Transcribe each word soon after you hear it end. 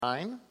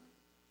9.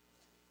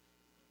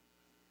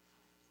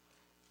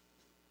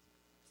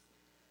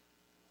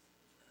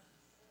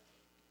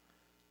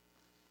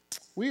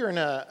 We are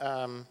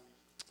in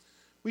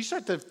we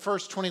start the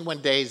first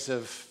 21 days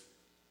of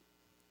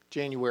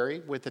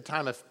January with a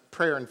time of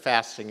prayer and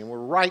fasting, and we're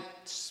right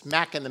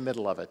smack in the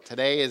middle of it.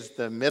 Today is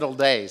the middle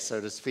day, so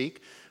to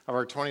speak, of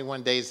our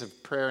 21 days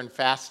of prayer and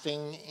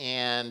fasting.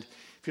 And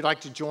if you'd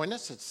like to join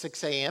us at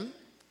 6 a.m.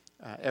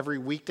 Every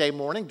weekday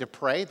morning to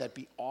pray, that'd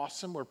be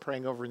awesome. We're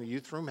praying over in the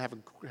youth room,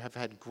 have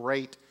had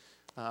great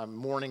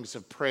mornings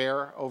of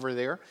prayer over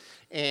there.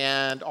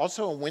 And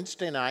also on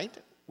Wednesday night,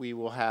 we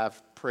will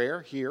have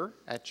prayer here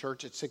at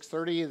church at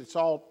 6:30. It's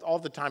all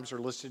the times are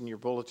listed in your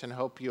bulletin.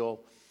 Hope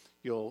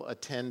you'll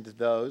attend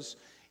those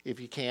if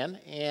you can.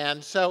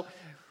 And so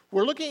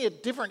we're looking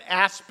at different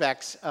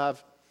aspects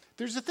of,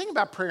 there's a thing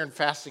about prayer and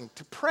fasting.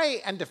 To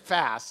pray and to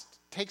fast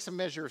takes a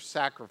measure of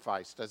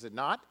sacrifice, does it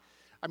not?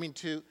 I mean,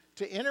 to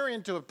enter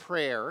into a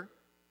prayer,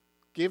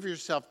 give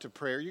yourself to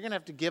prayer, you're going to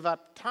have to give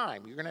up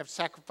time. You're going to have to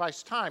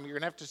sacrifice time. You're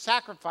going to have to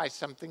sacrifice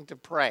something to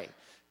pray,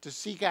 to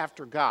seek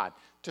after God.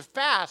 To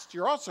fast,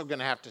 you're also going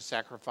to have to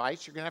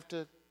sacrifice. You're going to have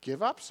to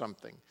give up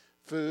something,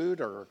 food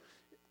or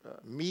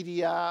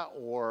media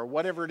or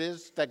whatever it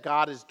is that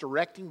God is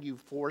directing you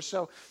for.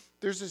 So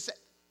there's this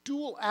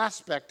dual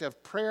aspect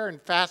of prayer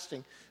and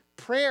fasting.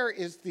 Prayer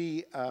is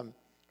the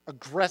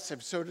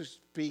aggressive, so to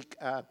speak.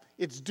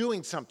 It's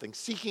doing something,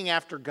 seeking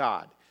after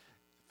God.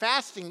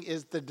 Fasting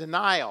is the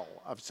denial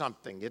of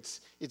something.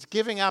 It's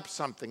giving up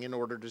something in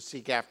order to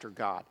seek after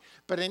God.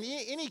 But in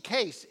any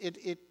case,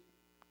 it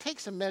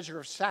takes a measure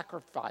of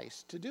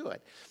sacrifice to do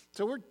it.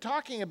 So we're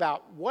talking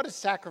about what does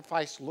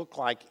sacrifice look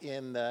like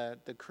in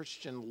the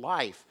Christian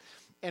life.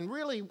 And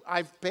really,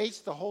 I've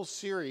based the whole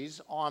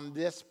series on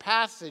this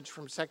passage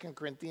from 2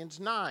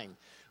 Corinthians 9,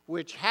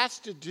 which has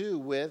to do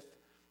with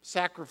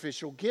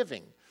sacrificial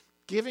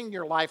giving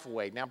your life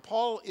away. Now,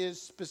 Paul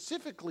is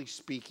specifically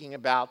speaking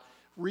about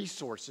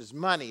resources,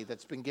 money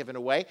that's been given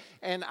away.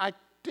 And I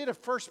did a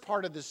first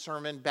part of this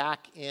sermon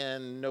back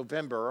in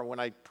November when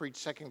I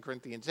preached 2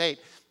 Corinthians 8.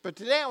 But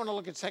today I want to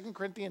look at 2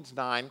 Corinthians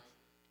 9.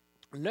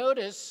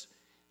 Notice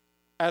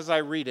as I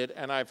read it,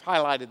 and I've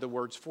highlighted the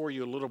words for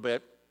you a little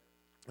bit,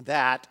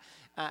 that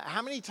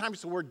how many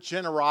times the word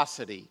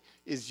generosity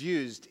is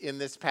used in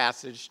this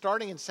passage,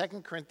 starting in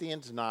 2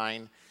 Corinthians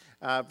 9,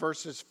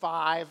 verses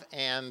 5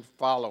 and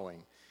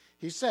following.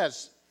 He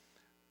says,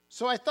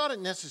 "So I thought it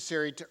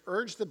necessary to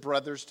urge the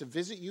brothers to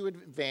visit you in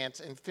advance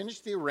and finish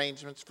the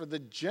arrangements for the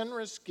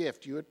generous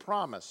gift you had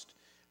promised.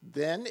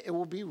 Then it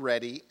will be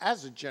ready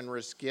as a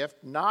generous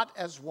gift, not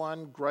as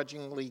one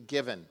grudgingly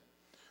given.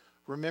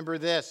 Remember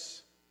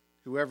this,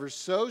 whoever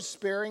sows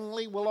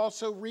sparingly will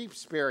also reap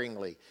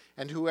sparingly,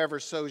 and whoever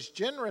sows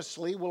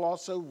generously will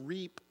also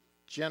reap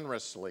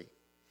generously.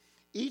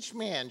 Each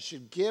man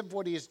should give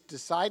what he has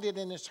decided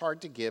in his heart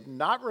to give,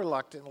 not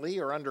reluctantly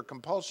or under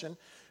compulsion,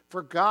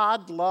 for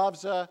God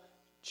loves a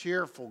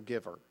cheerful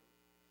giver."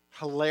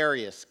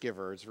 Hilarious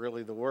giver is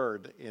really the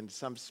word in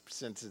some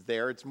senses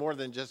there. It's more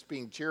than just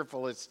being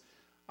cheerful. It's,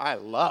 I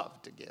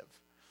love to give.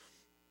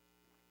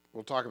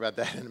 We'll talk about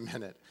that in a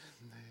minute.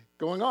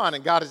 Going on,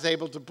 "And God is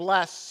able to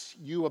bless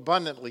you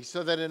abundantly,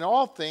 so that in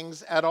all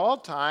things, at all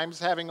times,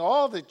 having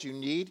all that you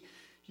need,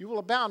 you will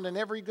abound in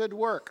every good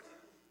work."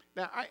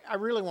 Now,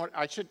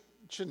 I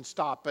shouldn't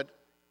stop, but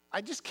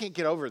I just can't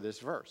get over this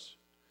verse.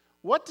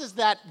 What does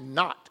that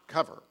not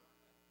cover?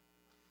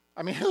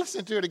 I mean,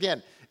 listen to it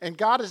again. "And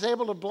God is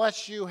able to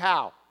bless you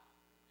how?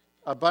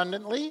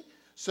 Abundantly,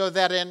 so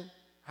that in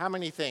how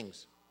many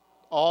things?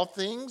 All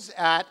things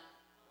at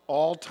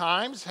all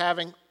times,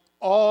 having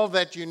all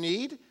that you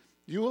need,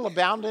 you will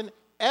abound in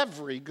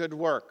every good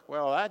work."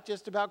 Well, that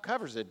just about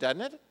covers it,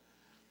 doesn't it?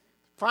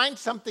 Find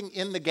something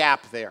in the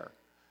gap there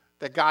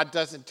that God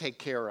doesn't take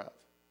care of.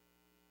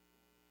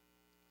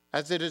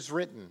 "As it is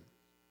written,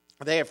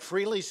 they have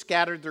freely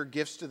scattered their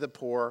gifts to the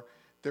poor.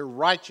 Their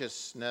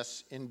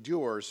righteousness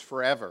endures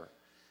forever.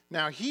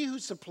 Now he who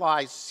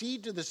supplies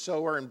seed to the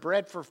sower and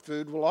bread for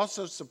food will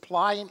also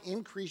supply and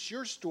increase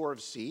your store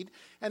of seed,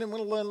 and it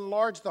will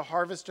enlarge the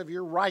harvest of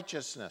your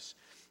righteousness.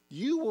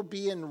 You will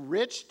be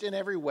enriched in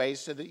every way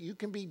so that you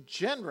can be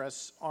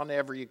generous on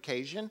every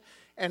occasion,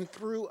 and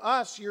through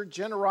us your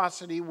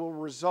generosity will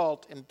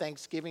result in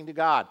thanksgiving to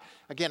God."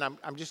 Again,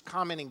 I'm just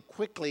commenting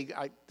quickly.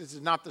 This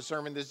is not the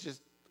sermon. This is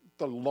just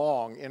the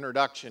long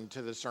introduction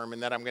to the sermon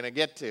that I'm going to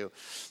get to.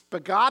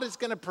 But God is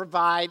going to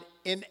provide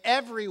in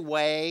every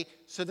way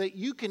so that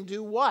you can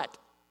do what?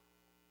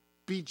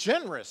 Be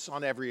generous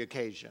on every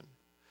occasion.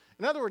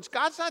 In other words,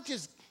 God's not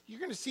just, you're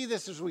going to see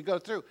this as we go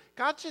through,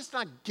 God's just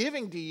not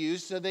giving to you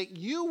so that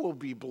you will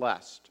be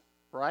blessed,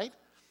 right?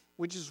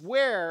 Which is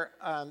where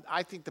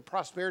I think the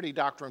prosperity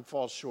doctrine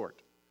falls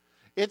short.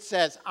 It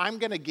says, I'm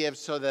going to give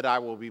so that I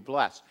will be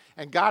blessed.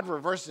 And God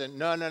reverses it.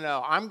 No.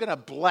 I'm going to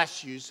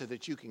bless you so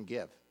that you can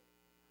give.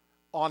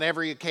 On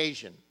every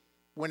occasion,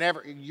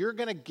 whenever you're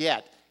going to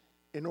get,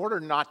 in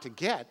order not to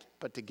get,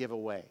 but to give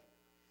away.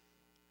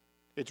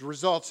 It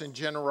results in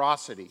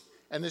generosity.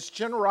 And this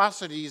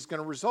generosity is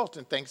going to result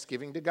in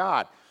thanksgiving to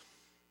God.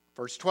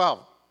 Verse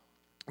 12.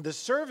 The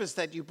service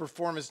that you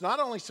perform is not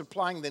only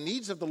supplying the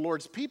needs of the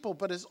Lord's people,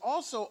 but is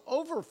also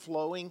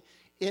overflowing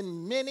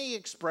in many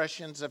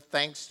expressions of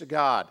thanks to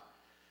God.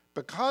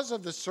 Because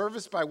of the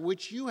service by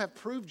which you have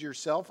proved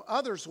yourself,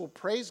 others will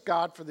praise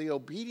God for the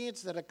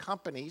obedience that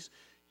accompanies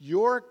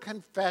your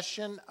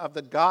confession of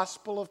the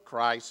gospel of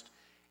Christ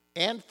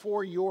and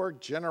for your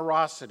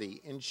generosity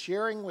in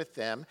sharing with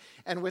them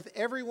and with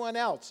everyone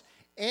else.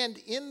 And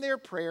in their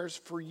prayers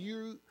for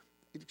you,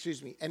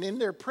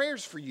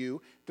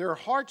 their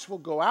hearts will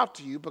go out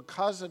to you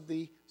because of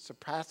the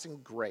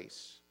surpassing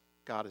grace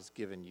God has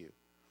given you.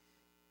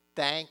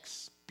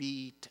 Thanks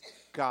be to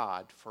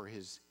God for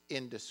his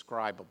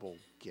indescribable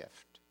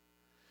gift.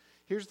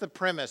 Here's the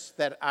premise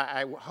that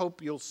I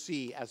hope you'll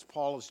see as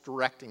Paul is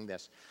directing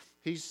this.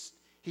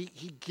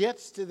 He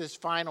gets to this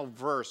final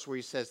verse where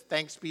he says,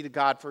 thanks be to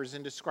God for his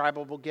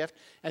indescribable gift.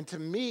 And to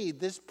me,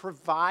 this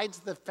provides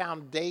the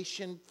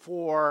foundation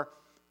for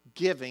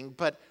giving,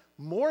 but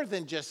more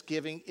than just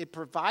giving, it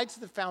provides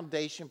the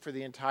foundation for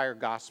the entire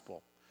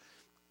gospel.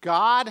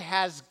 God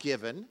has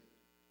given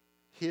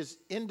his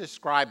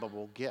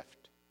indescribable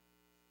gift,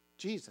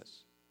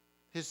 Jesus,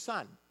 his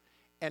son.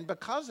 And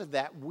because of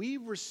that, we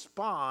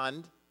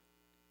respond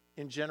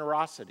in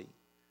generosity.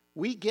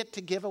 We get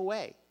to give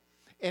away.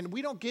 And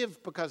we don't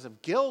give because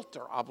of guilt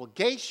or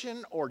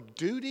obligation or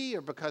duty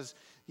or because,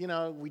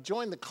 we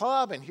joined the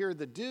club and here are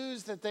the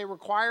dues that they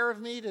require of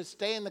me to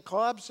stay in the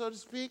club, so to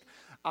speak.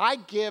 I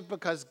give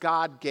because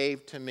God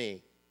gave to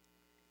me.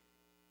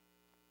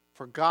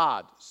 For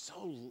God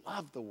so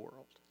loved the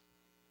world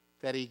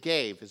that he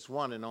gave his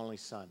one and only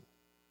Son.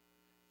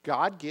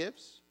 God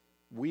gives,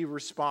 we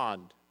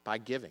respond by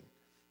giving.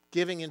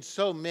 Giving in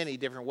so many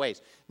different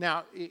ways.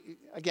 Now,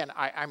 again,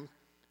 I'm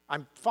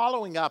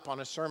following up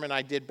on a sermon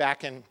I did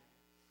back in,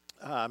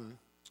 1st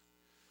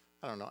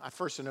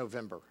of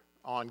November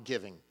on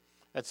giving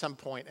at some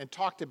point and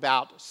talked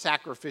about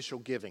sacrificial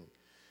giving.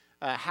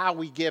 How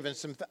we give and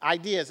some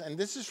ideas. And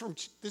this is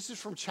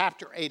from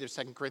chapter 8 of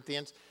 2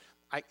 Corinthians.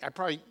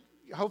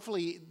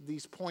 Hopefully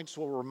these points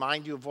will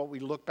remind you of what we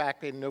look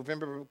back in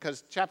November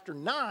because chapter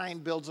 9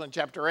 builds on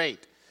chapter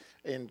 8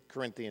 in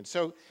Corinthians.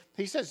 So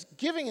he says,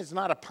 giving is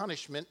not a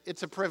punishment,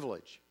 it's a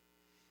privilege.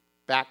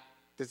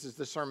 This is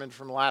the sermon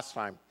from last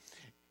time.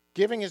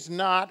 Giving is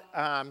not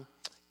an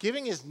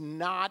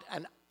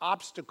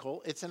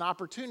obstacle, it's an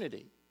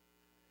opportunity.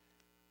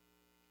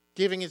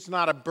 Giving is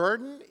not a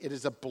burden, it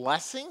is a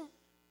blessing.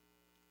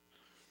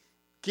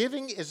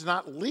 Giving is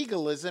not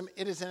legalism,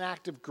 it is an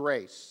act of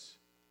grace.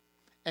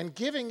 And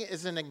giving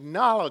is an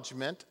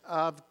acknowledgement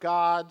of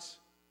God's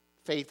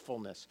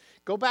faithfulness.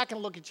 Go back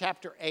and look at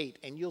chapter 8,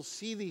 and you'll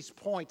see these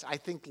points, I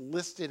think,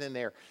 listed in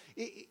there.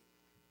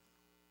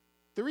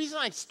 The reason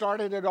I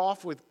started it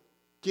off with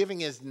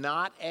giving is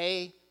not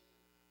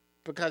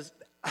because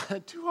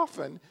too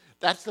often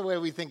that's the way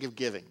we think of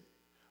giving.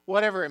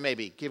 Whatever it may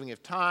be, giving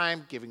of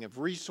time, giving of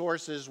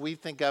resources, we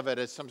think of it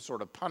as some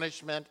sort of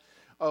punishment.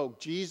 Oh,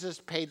 Jesus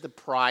paid the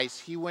price.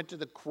 He went to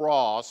the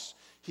cross.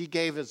 He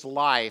gave his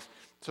life.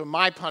 So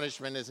my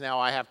punishment is now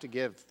I have to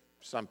give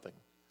something,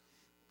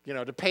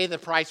 to pay the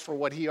price for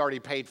what he already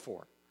paid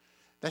for.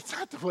 That's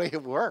not the way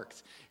it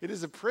works. It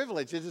is a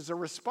privilege. It is a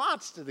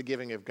response to the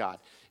giving of God.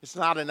 It's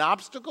not an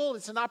obstacle.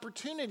 It's an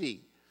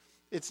opportunity.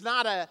 It's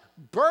not a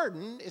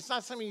burden. It's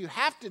not something you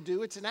have to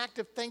do. It's an act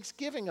of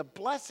thanksgiving, a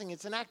blessing.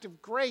 It's an act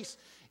of grace.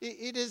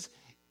 It's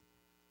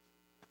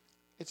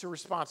a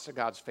response to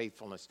God's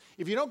faithfulness.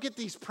 If you don't get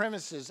these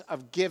premises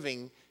of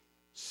giving,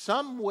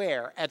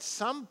 somewhere, at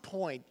some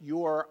point,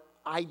 your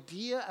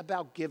idea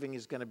about giving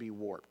is going to be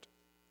warped.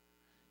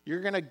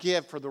 You're going to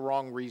give for the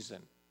wrong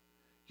reason.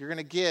 You're going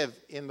to give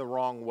in the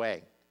wrong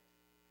way.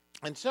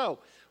 And so,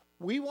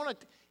 do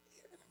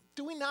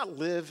we not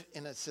live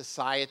in a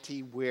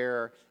society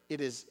where it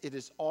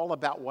is all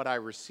about what I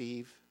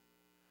receive,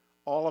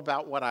 all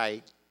about what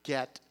I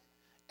get?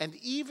 And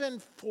even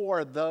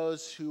for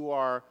those who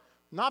are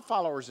not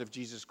followers of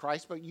Jesus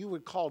Christ, but you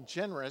would call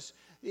generous,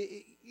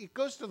 it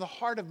goes to the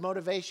heart of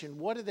motivation.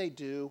 What do they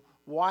do?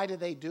 Why do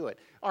they do it?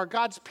 Are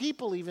God's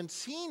people even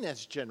seen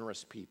as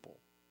generous people?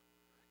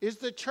 Is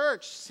the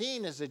church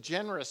seen as a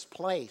generous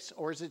place,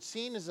 or is it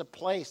seen as a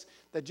place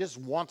that just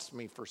wants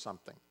me for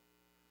something?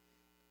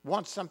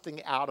 Wants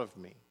something out of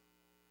me?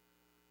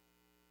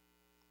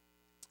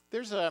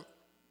 There's an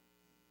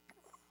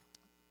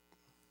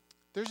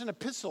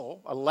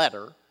epistle, a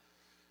letter,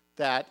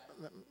 that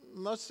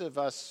most of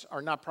us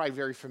are not probably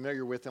very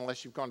familiar with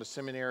unless you've gone to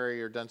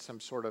seminary or done some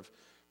sort of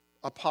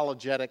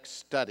apologetic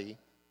study.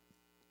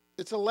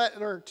 It's a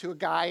letter to a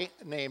guy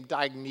named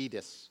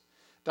Diognetus.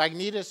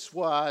 Diognetus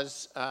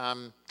was,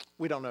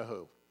 we don't know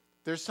who.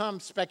 There's some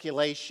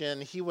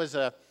speculation. He was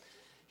a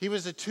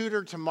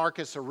tutor to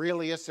Marcus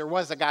Aurelius. There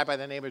was a guy by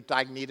the name of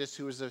Diognetus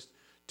who was a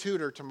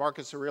tutor to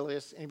Marcus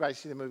Aurelius. Anybody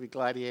see the movie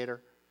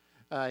Gladiator?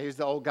 He was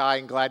the old guy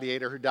in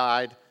Gladiator who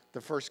died,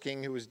 the first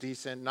king who was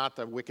decent, not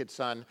the wicked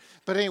son.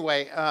 But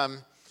anyway,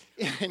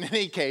 in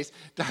any case,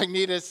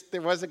 Diognetus,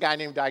 there was a guy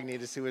named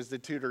Diognetus who was the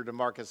tutor to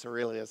Marcus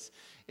Aurelius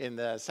in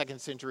the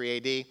 2nd century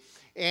AD.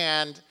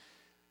 And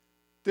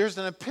There's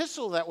an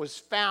epistle that was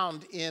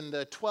found in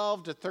the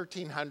 12 to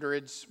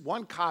 1300s,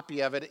 one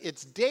copy of it.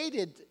 It's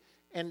dated,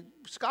 and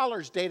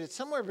scholars date it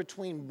somewhere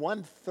between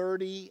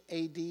 130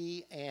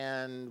 AD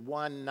and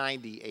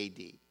 190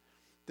 AD.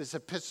 This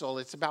epistle,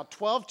 it's about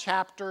 12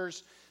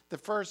 chapters, the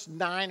first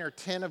 9 or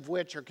 10 of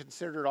which are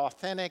considered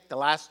authentic. The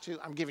last 2,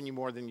 I'm giving you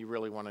more than you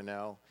really want to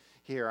know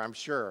here, I'm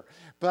sure.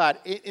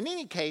 But in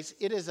any case,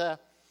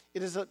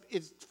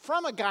 it's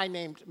from a guy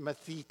named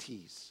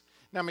Mathetes.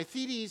 Now,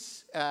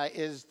 Mathetes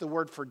is the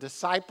word for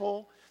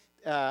disciple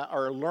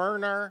or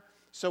learner.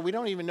 So we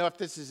don't even know if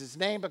this is his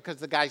name because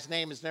the guy's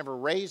name is never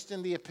raised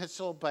in the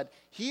epistle. But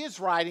he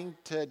is writing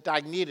to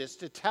Diognetus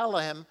to tell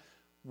him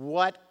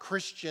what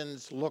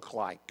Christians look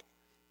like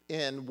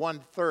in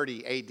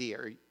 130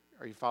 AD.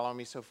 Are you following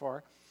me so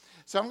far?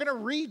 So I'm going to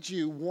read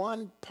you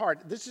one part.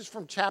 This is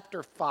from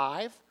chapter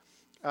 5.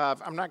 I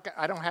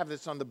don't have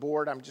this on the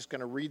board. I'm just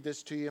going to read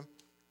this to you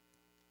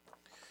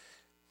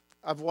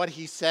of what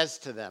he says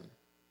to them.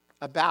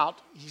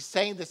 He's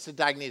saying this to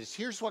Diognetus.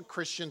 Here's what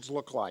Christians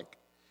look like.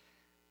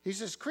 He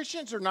says,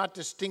 Christians are not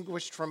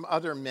distinguished from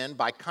other men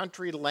by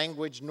country,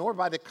 language, nor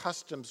by the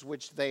customs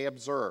which they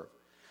observe.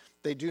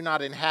 They do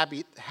not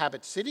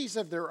inhabit cities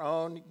of their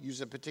own,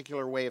 use a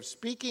particular way of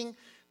speaking,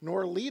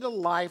 nor lead a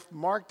life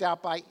marked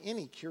out by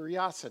any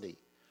curiosity.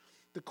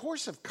 The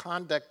course of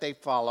conduct they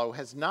follow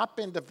has not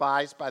been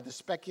devised by the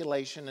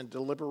speculation and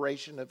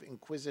deliberation of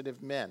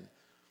inquisitive men.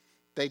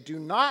 They do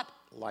not,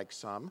 like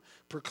some,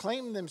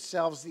 proclaim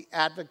themselves the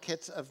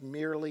advocates of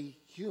merely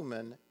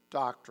human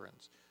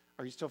doctrines.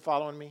 Are you still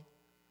following me?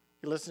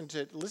 You listen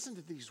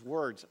to these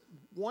words,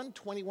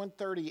 120,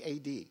 130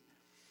 AD.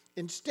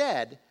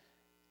 Instead,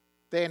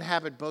 they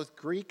inhabit both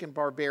Greek and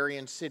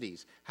barbarian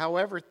cities.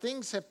 However,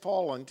 things have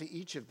fallen to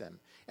each of them,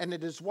 and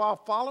it is while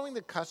following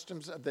the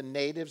customs of the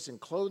natives in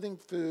clothing,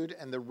 food,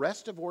 and the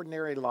rest of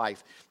ordinary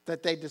life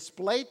that they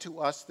display to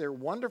us their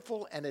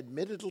wonderful and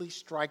admittedly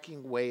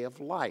striking way of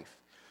life.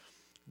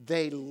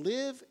 They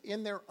live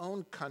in their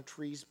own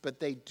countries, but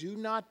they do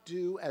not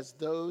do as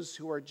those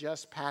who are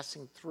just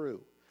passing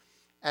through.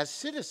 As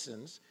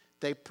citizens,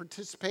 they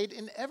participate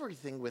in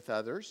everything with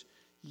others,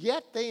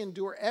 yet they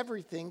endure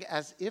everything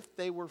as if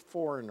they were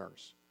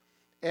foreigners.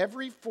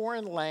 Every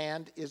foreign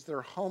land is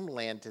their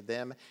homeland to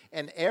them,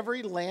 and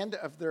every land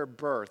of their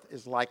birth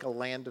is like a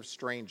land of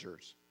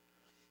strangers.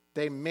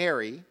 They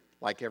marry,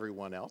 like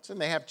everyone else,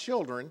 and they have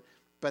children,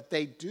 but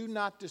they do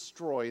not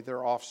destroy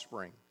their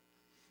offspring.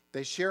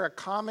 They share a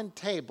common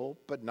table,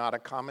 but not a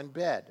common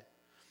bed.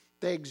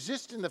 They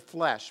exist in the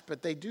flesh,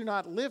 but they do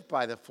not live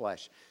by the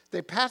flesh.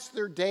 They pass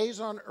their days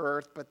on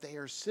earth, but they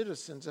are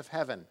citizens of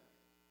heaven.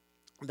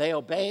 They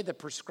obey the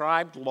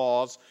prescribed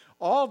laws,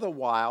 all the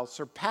while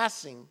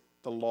surpassing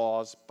the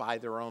laws by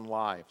their own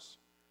lives.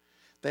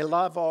 They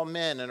love all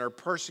men and are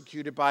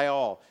persecuted by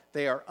all.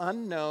 They are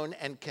unknown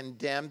and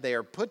condemned. They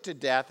are put to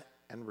death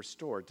and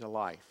restored to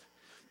life.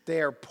 They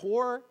are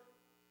poor,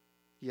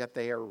 yet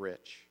they are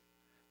rich.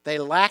 They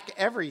lack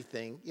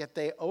everything, yet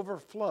they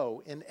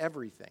overflow in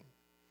everything.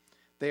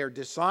 They are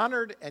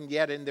dishonored, and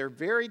yet in their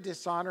very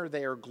dishonor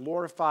they are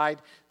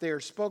glorified. They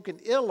are spoken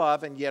ill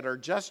of, and yet are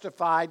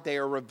justified. They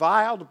are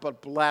reviled,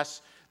 but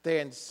blessed.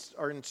 They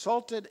are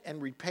insulted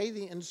and repay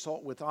the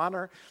insult with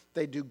honor.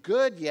 They do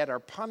good, yet are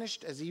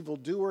punished as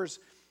evildoers.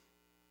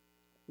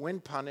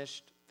 When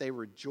punished, they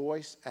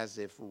rejoice as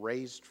if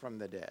raised from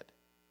the dead.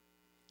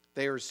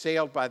 They are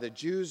assailed by the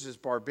Jews as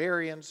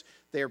barbarians.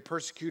 They are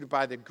persecuted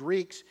by the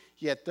Greeks,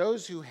 yet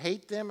those who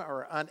hate them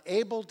are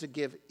unable to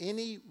give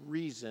any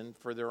reason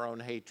for their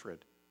own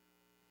hatred.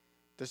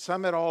 To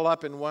sum it all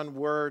up in one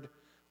word,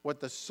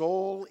 what the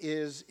soul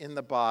is in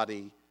the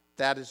body,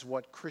 that is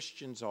what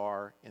Christians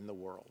are in the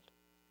world.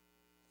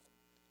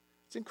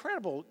 It's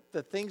incredible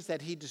the things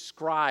that he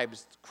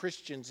describes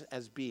Christians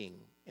as being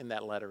in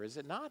that letter, is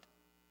it not?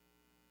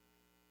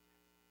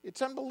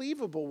 It's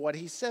unbelievable what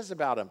he says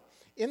about them.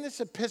 In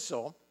this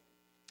epistle,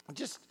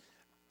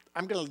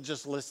 I'm going to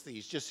just list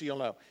these just so you'll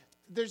know.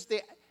 There's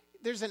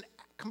a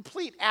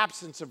complete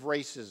absence of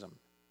racism.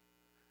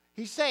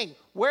 He's saying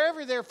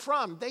wherever they're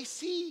from, they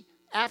see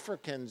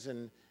Africans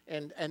and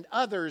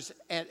others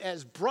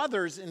as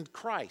brothers in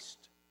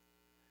Christ.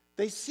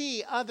 They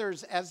see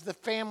others as the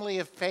family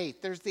of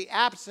faith. There's the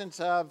absence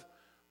of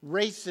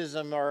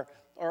racism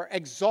or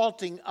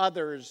exalting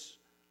others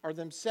or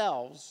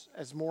themselves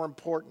as more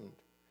important.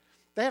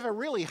 They have a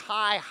really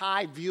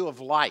high view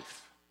of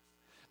life.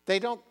 They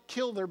don't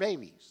kill their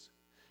babies.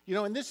 You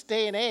know, in this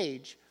day and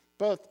age,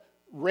 both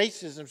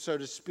racism, so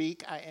to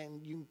speak,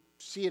 and you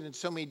see it in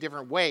so many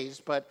different ways,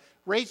 but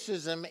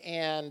racism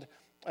and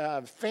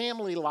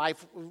family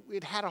life,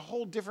 it had a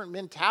whole different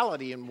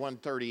mentality in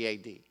 130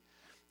 AD.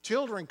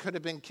 Children could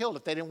have been killed.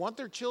 If they didn't want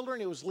their children,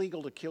 it was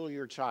legal to kill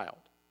your child.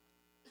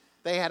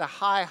 They had a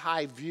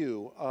high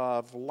view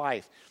of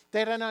life. They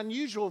had an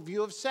unusual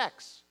view of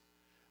sex.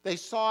 They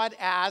saw it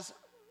as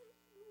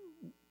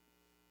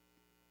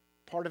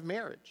part of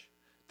marriage.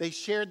 They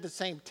shared the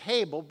same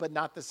table, but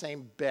not the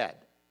same bed.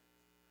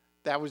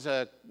 That was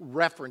a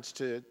reference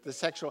to the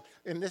sexual.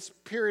 In this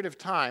period of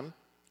time,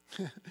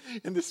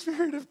 In the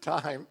spirit of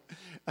time,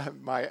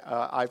 my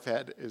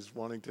iPad is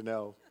wanting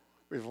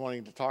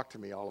to talk to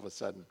me all of a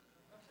sudden.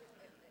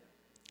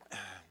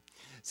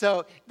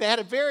 So they had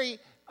a very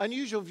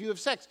unusual view of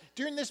sex.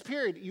 During this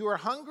period, you were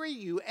hungry,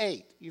 you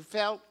ate. You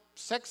felt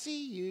sexy,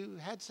 you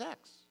had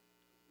sex.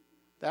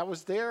 That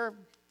was there.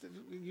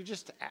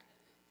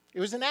 It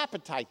was an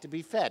appetite to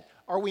be fed.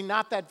 Are we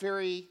not that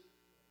very?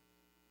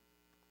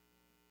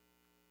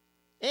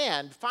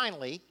 And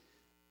finally,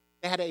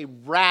 they had a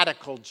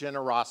radical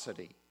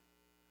generosity.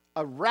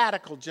 A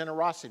radical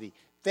generosity.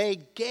 They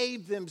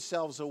gave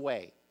themselves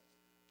away.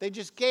 They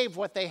just gave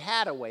what they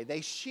had away. They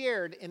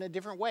shared in a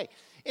different way.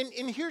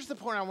 And here's the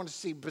point I want to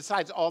see,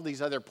 besides all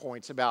these other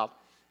points about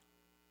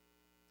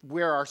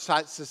where our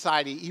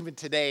society, even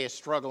today, is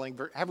struggling.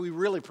 Have we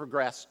really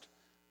progressed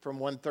from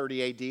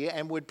 130 AD?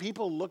 And would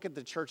people look at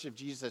the Church of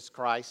Jesus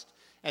Christ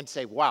and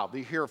say, wow,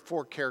 here are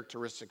 4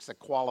 characteristics that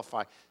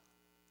quantify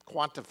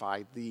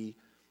the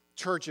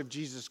Church of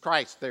Jesus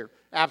Christ: their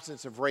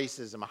absence of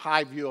racism, a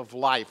high view of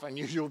life,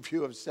 unusual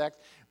view of sex.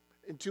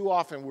 And too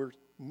often we're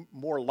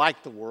more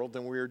like the world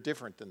than we are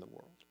different than the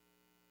world.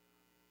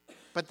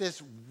 But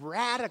this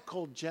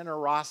radical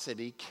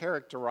generosity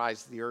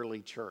characterized the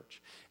early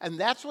church. And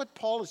that's what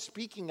Paul is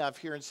speaking of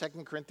here in 2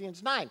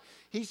 Corinthians 9.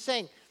 He's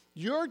saying,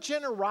 your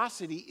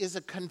generosity is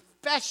a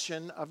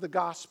confession of the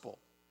gospel.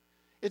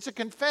 It's a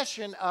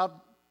confession of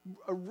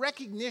a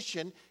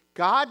recognition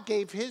God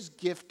gave his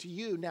gift to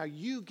you. Now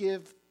you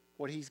give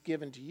what he's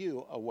given to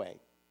you away.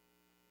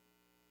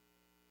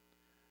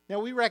 Now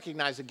we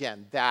recognize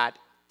again that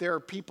there are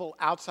people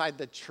outside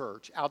the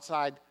church,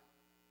 outside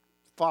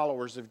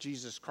followers of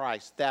Jesus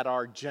Christ, that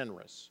are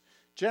generous.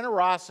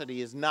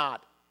 Generosity is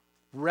not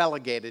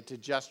relegated to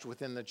just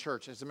within the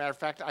church. As a matter of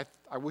fact,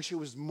 I wish it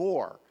was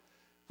more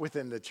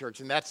within the church,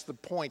 and that's the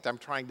point I'm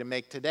trying to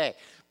make today.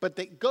 But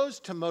it goes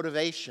to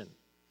motivation.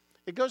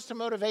 It goes to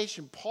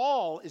motivation.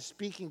 Paul is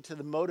speaking to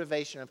the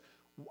motivation of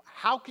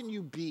how can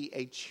you be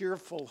a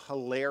cheerful,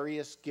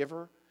 hilarious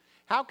giver?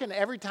 How can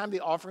every time the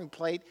offering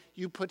plate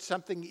you put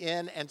something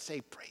in and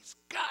say, praise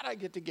God, I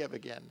get to give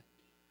again.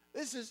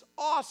 This is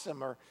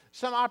awesome. Or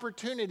some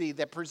opportunity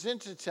that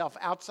presents itself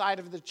outside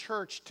of the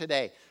church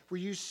today where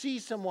you see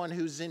someone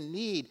who's in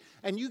need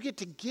and you get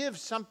to give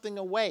something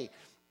away,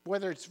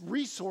 whether it's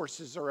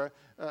resources or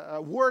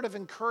a word of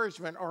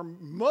encouragement or,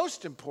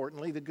 most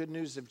importantly, the good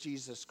news of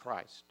Jesus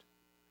Christ.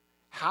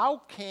 How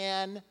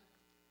can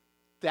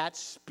that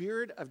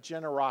spirit of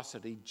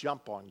generosity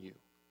jump on you?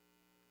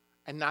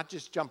 And not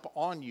just jump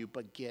on you,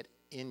 but get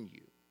in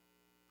you.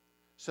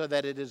 So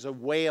that it is a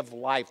way of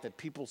life that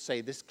people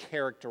say this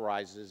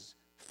characterizes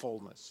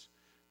fullness.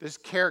 This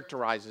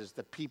characterizes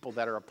the people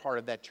that are a part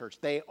of that church.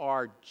 They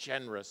are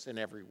generous in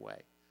every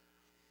way.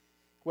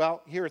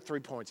 Well, here are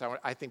 3 points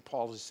I think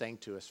Paul is saying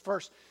to us.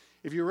 First,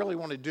 if you really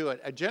want to do it,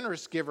 a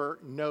generous giver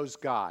knows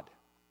God.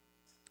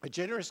 A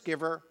generous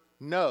giver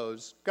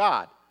knows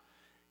God.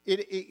 Here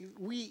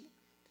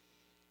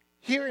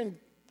in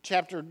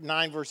chapter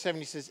 9, verse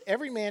 7, he says,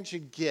 every man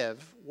should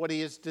give what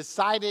he has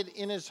decided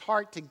in his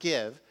heart to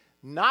give,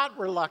 not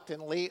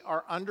reluctantly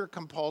or under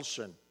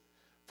compulsion,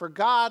 for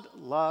God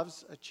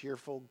loves a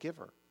cheerful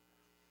giver.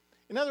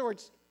 In other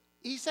words,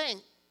 he's saying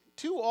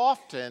too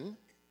often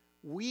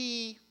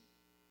we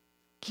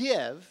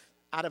give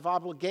out of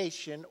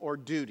obligation or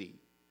duty.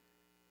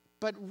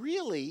 But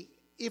really,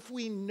 if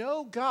we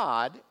know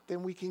God,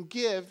 then we can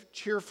give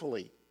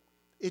cheerfully.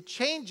 It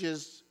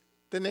changes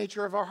the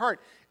nature of our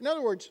heart. In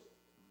other words,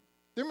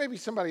 there may be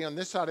somebody on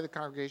this side of the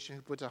congregation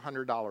who puts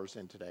 $100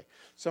 in today.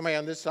 Somebody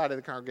on this side of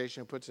the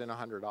congregation who puts in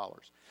 $100.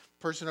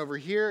 Person over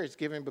here is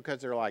giving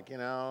because they're like,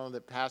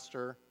 the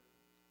pastor,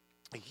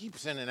 he keeps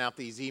sending out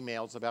these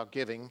emails about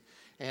giving,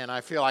 and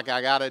I feel like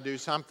I got to do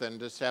something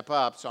to step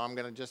up, so I'm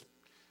going to just,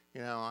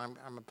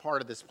 I'm a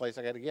part of this place,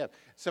 I got to give.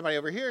 Somebody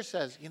over here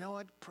says, you know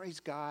what, praise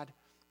God,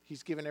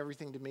 he's given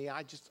everything to me.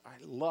 I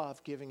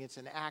love giving. It's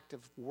an act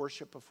of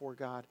worship before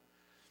God.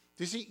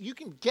 You see, you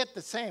can get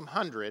the same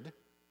 100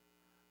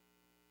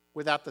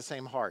 without the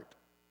same heart.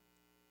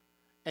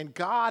 And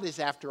God is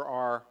after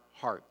our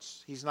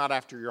hearts. He's not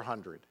after your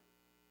 100.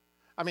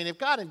 I mean, if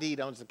God indeed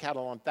owns the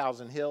cattle on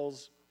 1,000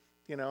 hills,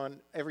 and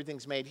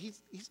everything's made,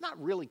 he's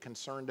not really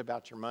concerned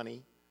about your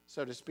money,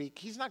 so to speak.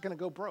 He's not going to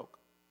go broke.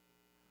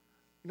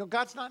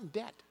 God's not in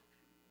debt.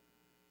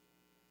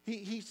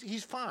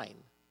 He's fine.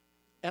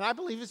 And I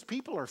believe his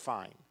people are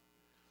fine.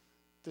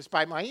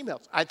 Despite my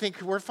emails, I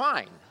think we're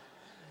fine.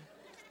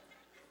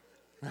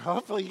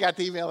 Hopefully you got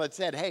the email that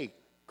said, hey,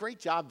 great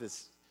job,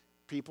 this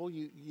people.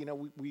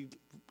 We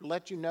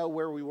let you know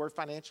where we were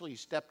financially. You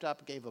stepped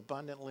up, gave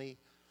abundantly.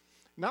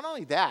 Not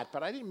only that,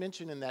 but I didn't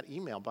mention in that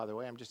email, by the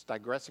way, I'm just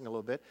digressing a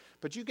little bit,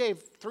 but you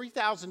gave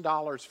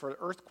 $3,000 for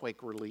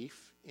earthquake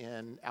relief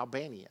in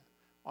Albania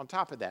on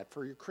top of that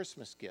for your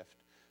Christmas gift.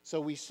 So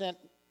we sent,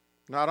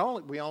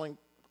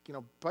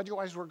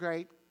 budget-wise we're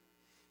great,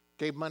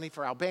 gave money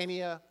for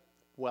Albania,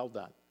 well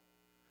done.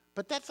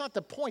 But that's not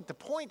the point. The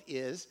point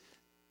is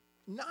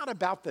not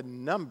about the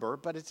number,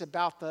 but it's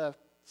about the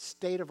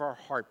state of our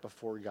heart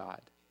before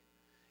God.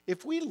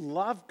 If we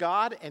love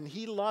God and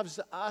he loves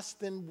us,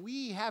 then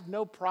we have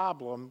no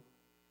problem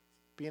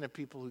being a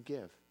people who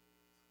give.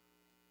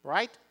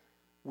 Right?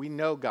 We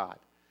know God.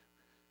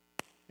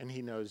 And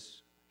he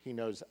knows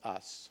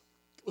us.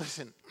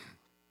 Listen,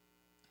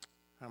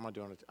 how am I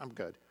doing? I'm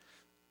good.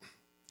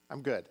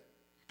 I'm good.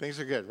 Things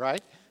are good,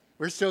 right?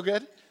 We're still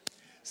good?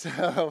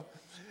 So,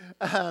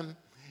 there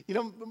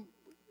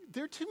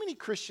are too many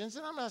Christians,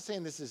 and I'm not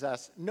saying this is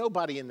us,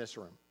 nobody in this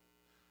room.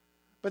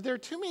 But there are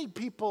too many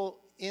people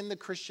in the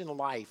Christian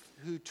life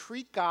who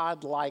treat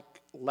God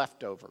like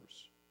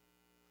leftovers.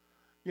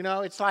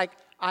 It's like,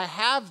 I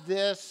have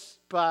this,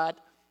 but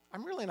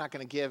I'm really not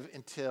going to give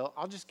until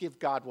I'll just give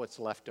God what's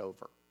left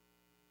over.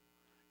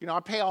 I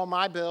pay all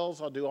my bills,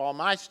 I'll do all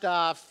my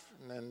stuff,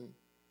 and then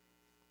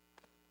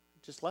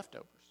just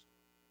leftovers.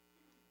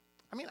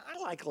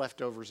 I like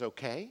leftovers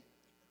okay,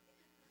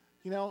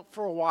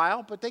 for a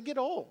while, but they get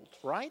old,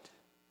 right?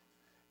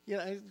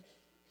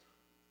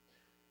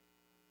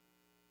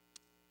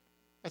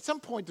 At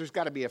some point there's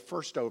got to be a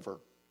first over,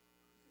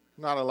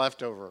 not a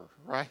leftover,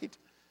 right?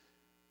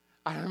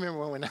 I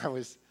remember when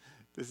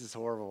this is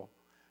horrible,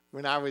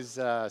 when I was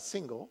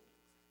single,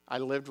 I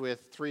lived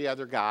with 3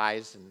 other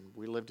guys, and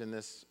we lived in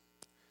this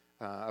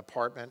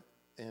apartment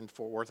in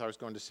Fort Worth. I was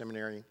going to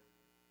seminary.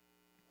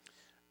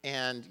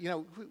 And,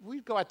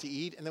 we'd go out to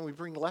eat, and then we'd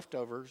bring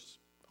leftovers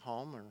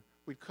home, or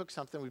we'd cook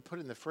something, we'd put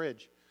it in the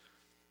fridge.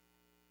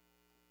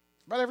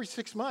 About every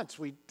 6 months,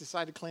 we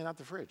decided to clean out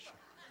the fridge.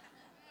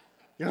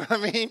 You know what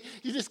I mean?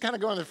 You just kind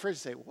of go in the fridge and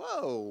say,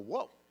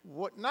 whoa,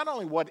 what? Not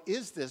only what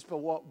is this, but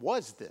what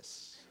was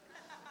this?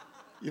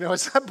 At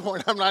some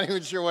point, I'm not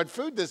even sure what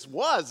food this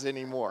was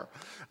anymore.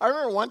 I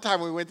remember one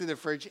time we went to the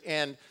fridge,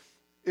 and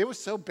it was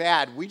so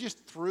bad, we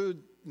just threw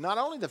not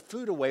only the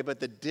food away, but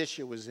the dish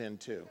it was in,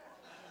 too.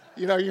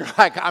 You're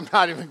like, I'm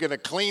not even going to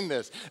clean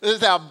this. This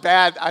is how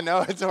bad, I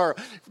know it's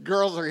horrible.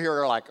 Girls are here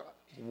are like,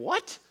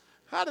 what?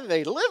 How do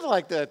they live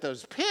like that,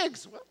 those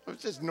pigs? Well,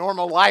 it's just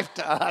normal life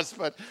to us,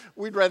 but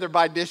we'd rather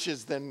buy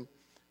dishes than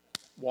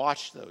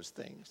wash those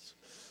things.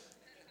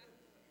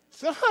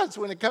 Sometimes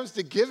when it comes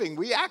to giving,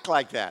 we act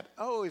like that.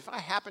 Oh, if I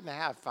happen to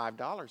have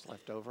 $5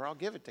 left over, I'll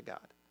give it to God.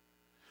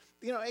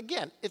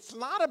 Again, it's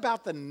not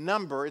about the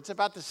number. It's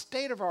about the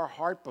state of our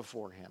heart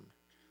before him.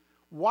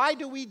 Why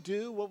do we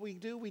do what we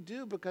do? We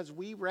do because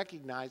we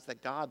recognize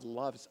that God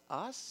loves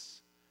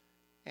us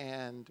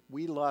and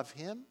we love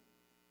him.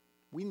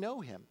 We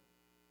know him.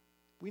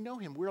 We know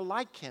him. We're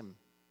like him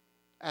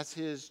as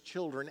his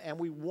children, and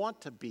we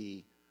want to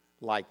be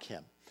like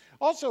him.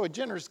 Also, a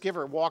generous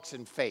giver walks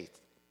in faith.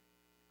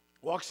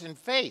 Walks in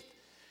faith.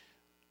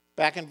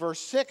 Back in verse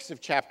 6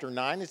 of chapter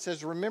 9, it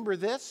says, remember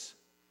this,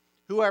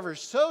 whoever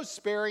sows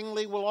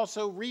sparingly will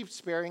also reap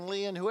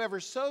sparingly, and whoever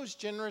sows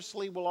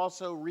generously will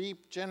also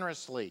reap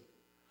generously.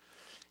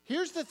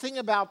 Here's the thing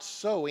about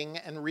sowing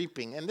and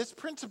reaping, and this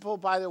principle,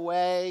 by the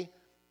way,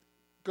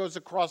 goes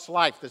across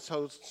life, this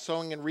whole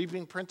sowing and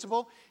reaping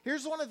principle.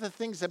 Here's one of the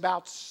things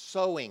about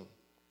sowing.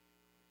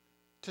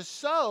 To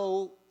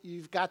sow,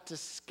 you've got to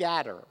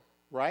scatter,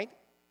 right?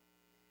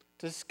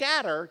 To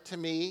scatter, to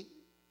me,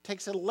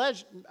 takes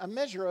a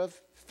measure of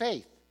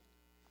faith.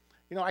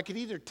 I could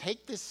either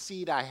take this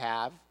seed I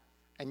have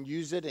and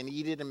use it and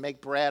eat it and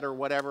make bread or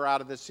whatever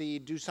out of the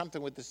seed, do something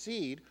with the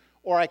seed,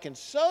 or I can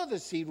sow the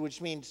seed,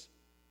 which means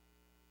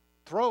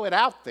throw it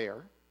out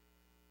there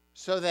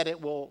so that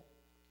it will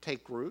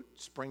take root,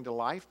 spring to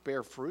life,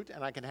 bear fruit,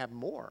 and I can have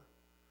more.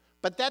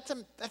 But that's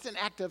an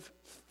act of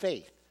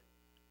faith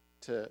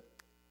to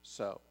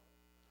sow.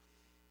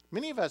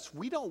 Many of us,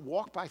 we don't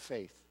walk by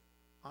faith.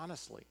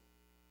 Honestly,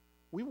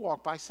 we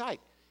walk by sight.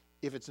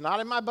 If it's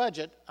not in my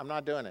budget, I'm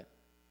not doing it.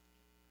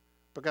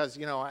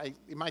 Because, I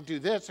might do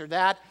this or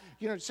that.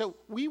 So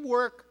we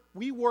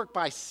work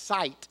by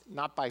sight,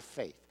 not by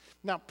faith.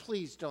 Now,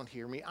 please don't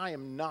hear me. I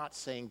am not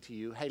saying to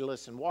you, hey,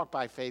 listen, walk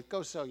by faith,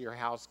 go sell your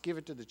house, give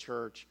it to the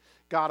church.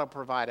 God will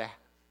provide a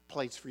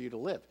place for you to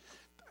live.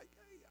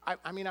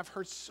 I've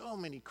heard so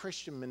many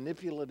Christian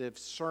manipulative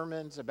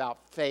sermons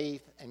about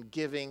faith and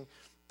giving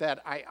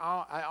that I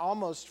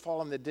almost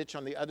fall in the ditch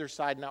on the other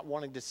side, not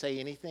wanting to say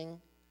anything.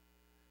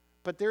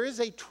 But there is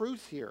a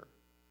truth here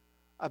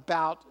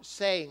about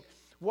saying,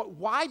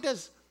 why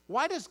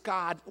does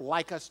God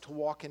like us to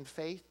walk in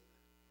faith?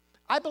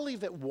 I believe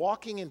that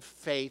walking in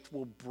faith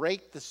will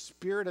break the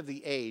spirit of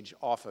the age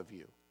off of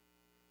you,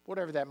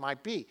 whatever that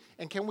might be.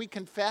 And can we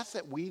confess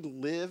that we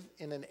live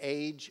in an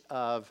age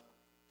of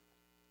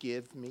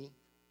give me,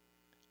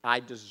 I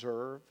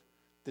deserve,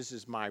 this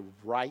is my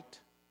right,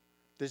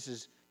 this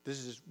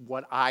is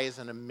what I as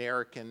an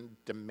American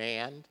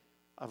demand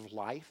of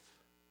life?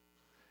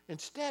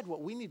 Instead,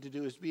 what we need to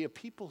do is be a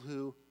people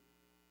who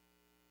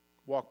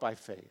walk by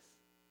faith.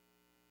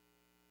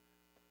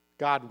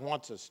 God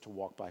wants us to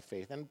walk by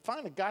faith. And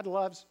finally, God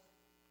loves,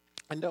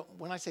 and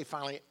when I say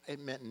finally, it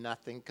meant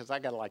nothing because I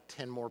got like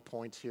 10 more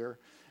points here.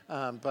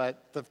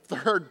 But the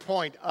third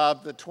point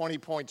of the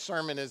 20-point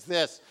sermon is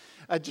this.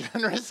 A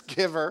generous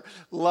giver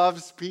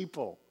loves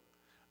people.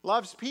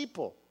 Loves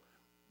people.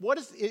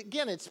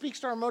 again, it speaks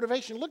to our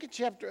motivation. Look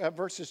at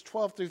verses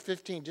 12 through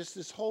 15, just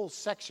this whole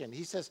section.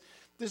 He says,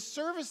 "This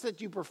service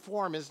that you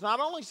perform is not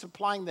only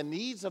supplying the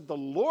needs of the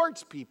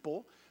Lord's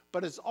people,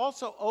 but is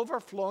also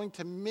overflowing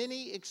to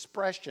many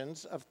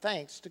expressions of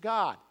thanks to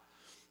God.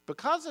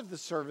 Because of the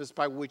service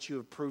by which you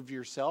have proved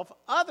yourself,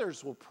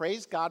 others will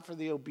praise God for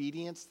the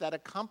obedience that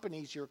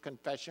accompanies your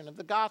confession of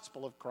the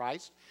gospel of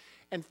Christ,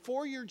 and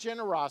for your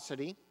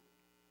generosity,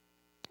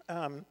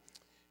 in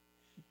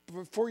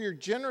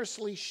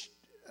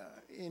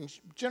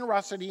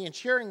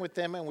sharing with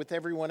them and with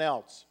everyone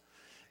else.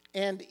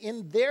 And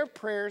in their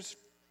prayers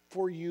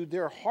for you,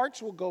 their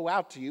hearts will go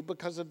out to you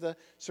because of the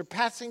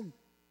surpassing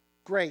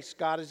grace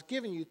God has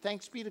given you.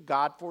 Thanks be to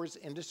God for his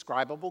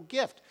indescribable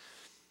gift."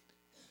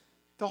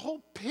 The whole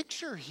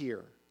picture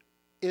here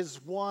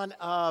is one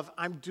of,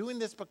 I'm doing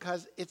this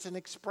because it's an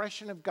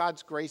expression of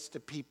God's grace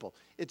to people.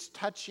 It's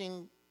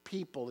touching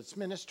people. It's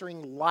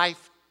ministering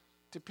life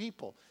to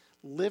people.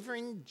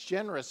 Living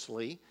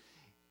generously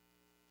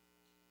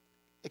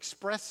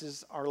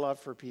expresses our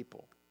love for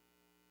people.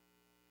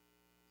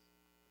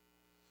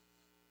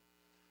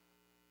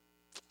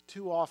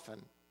 Too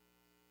often,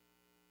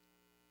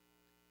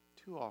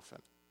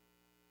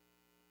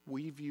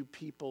 we view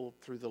people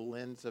through the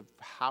lens of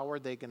how are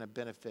they going to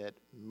benefit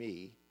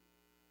me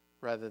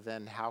rather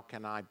than how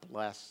can I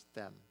bless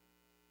them.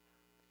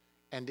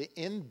 And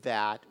in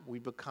that, we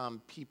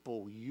become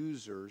people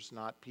users,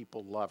 not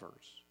people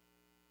lovers.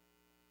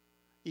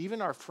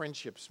 Even our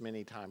friendships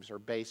many times are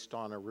based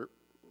on a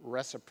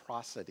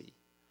reciprocity.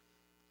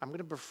 I'm going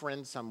to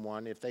befriend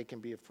someone if they can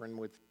be a friend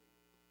with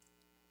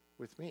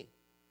me,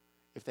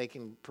 if they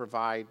can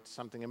provide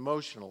something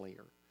emotionally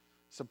or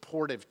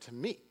supportive to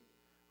me,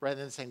 rather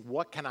than saying,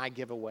 what can I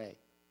give away?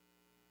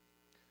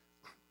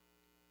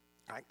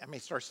 I may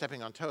start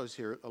stepping on toes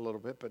here a little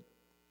bit, but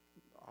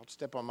I'll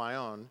step on my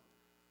own.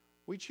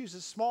 We choose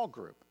a small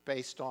group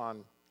based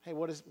on, hey,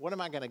 what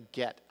am I going to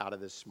get out of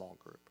this small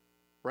group?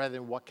 Rather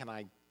than what can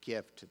I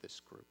give to this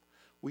group?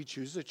 We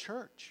choose a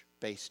church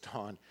based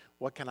on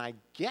what can I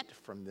get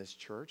from this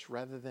church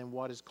rather than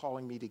what is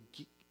calling me to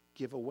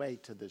give away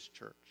to this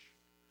church.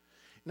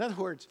 In other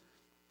words,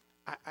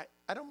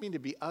 I don't mean to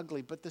be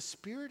ugly, but the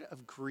spirit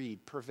of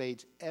greed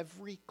pervades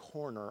every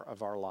corner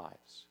of our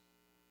lives.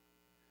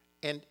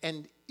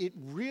 And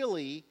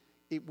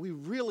we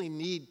really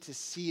need to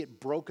see it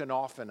broken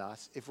off in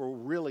us if we're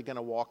really going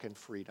to walk in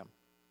freedom.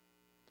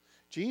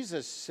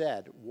 Jesus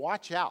said,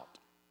 watch out.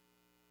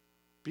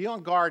 Be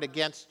on guard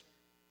against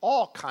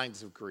all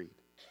kinds of greed.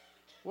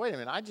 Wait a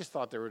minute, I just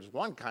thought there was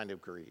one kind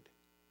of greed,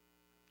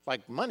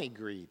 like money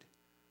greed.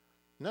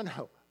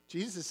 No.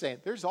 Jesus is saying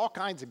there's all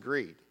kinds of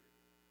greed.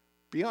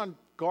 Be on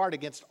guard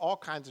against all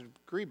kinds of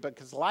greed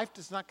because life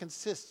does not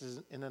consist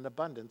in an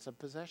abundance of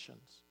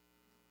possessions.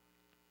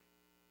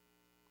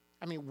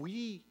 I mean,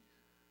 we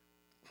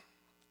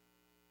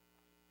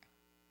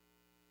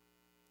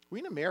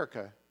in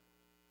America,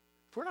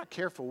 if we're not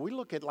careful, we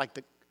look at like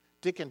the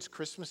Dickens'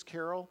 Christmas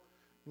Carol,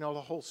 the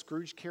whole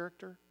Scrooge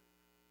character.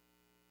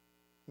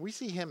 We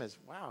see him as,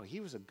 wow, he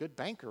was a good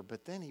banker,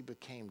 but then he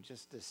became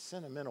just this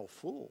sentimental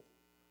fool.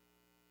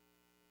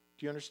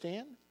 Do you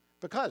understand?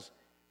 Because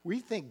we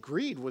think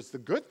greed was the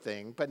good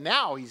thing, but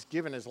now he's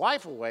given his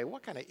life away.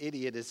 What kind of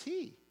idiot is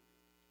he?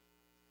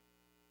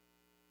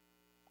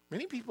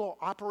 Many people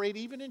operate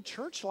even in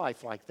church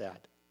life like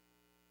that.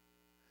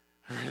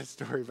 I read a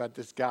story about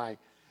this guy.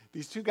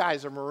 These two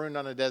guys are marooned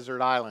on a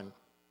desert island.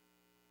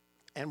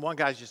 And one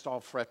guy's just all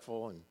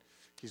fretful and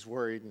he's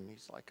worried and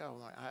he's like,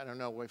 oh, I don't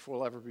know if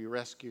we'll ever be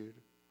rescued.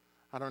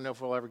 I don't know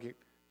if we'll ever get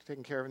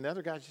taken care of. And the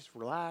other guy's just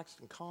relaxed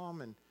and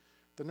calm. And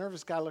the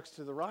nervous guy looks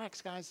to the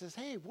relaxed guy and says,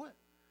 hey, what?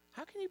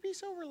 How can you be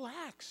so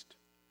relaxed?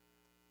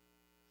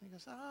 And he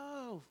goes,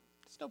 oh,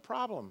 it's no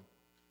problem.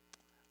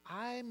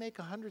 I make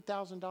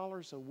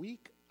 $100,000 a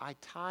week. I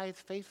tithe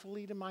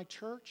faithfully to my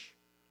church.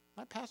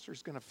 My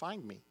pastor's going to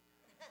find me.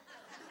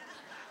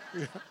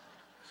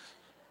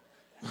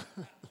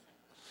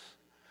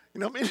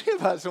 Many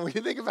of us, when we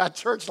think about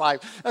church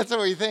life, that's what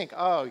we think.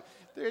 Oh,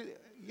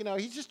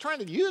 he's just trying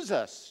to use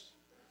us.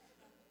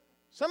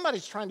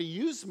 Somebody's trying to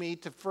use me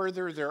to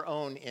further their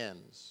own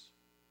ends.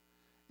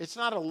 It's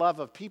not a love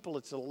of people,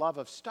 it's a love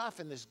of stuff,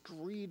 and this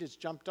greed has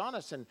jumped on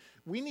us, and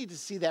we need to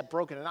see that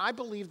broken. And I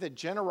believe that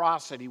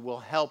generosity will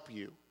help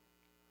you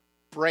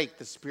break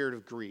the spirit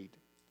of greed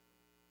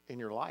in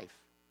your life.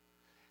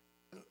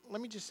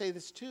 Let me just say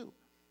this too.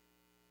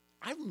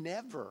 I've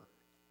never,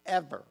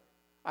 ever,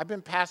 I've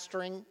been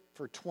pastoring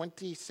for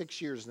 26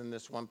 years in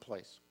this one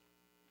place.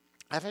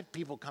 I've had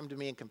people come to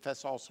me and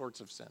confess all sorts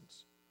of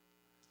sins.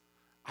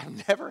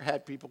 I've never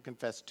had people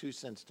confess 2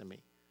 sins to me.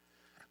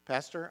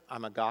 Pastor,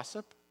 I'm a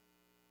gossip.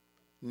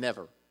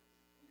 Never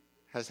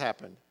has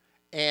happened.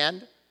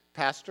 And,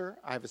 Pastor,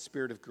 I have a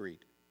spirit of greed.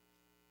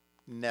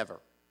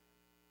 Never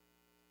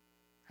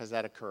has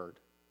that occurred.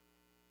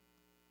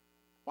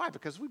 Why?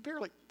 Because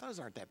those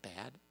aren't that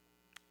bad.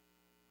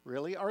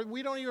 Really? Or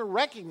we don't even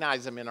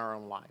recognize them in our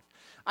own life.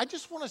 I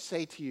just want to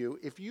say to you,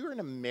 if you're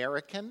an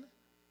American,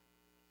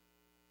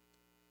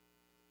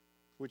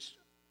 which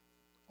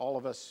all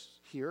of us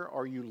here,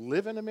 or you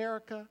live in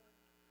America,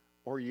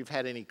 or you've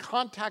had any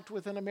contact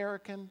with an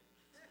American,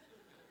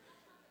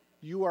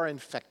 you are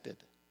infected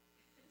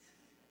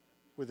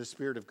with the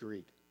spirit of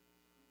greed.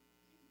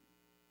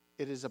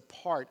 It is a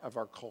part of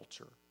our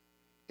culture.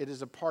 It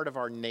is a part of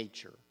our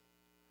nature.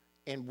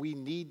 And we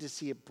need to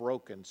see it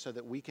broken so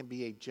that we can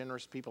be a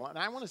generous people. And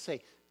I want to say,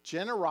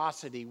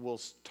 generosity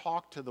will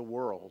talk to the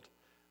world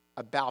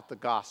about the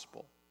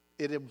gospel.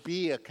 It'll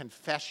be a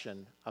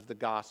confession of the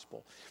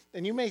gospel.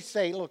 And you may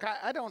say, look,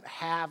 I don't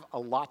have a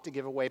lot to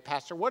give away,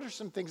 Pastor. What are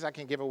some things I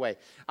can give away?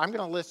 I'm going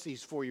to list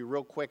these for you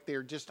real quick.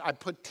 I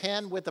put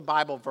 10 with the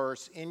Bible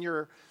verse in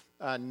your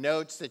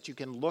notes that you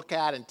can look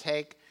at and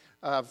take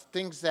of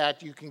things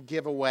that you can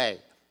give away.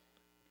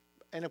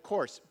 And of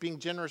course, being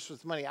generous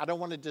with money. I don't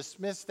want to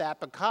dismiss that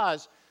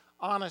because,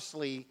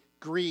 honestly,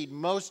 greed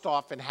most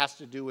often has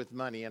to do with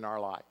money in our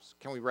lives.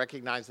 Can we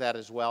recognize that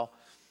as well?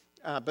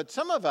 But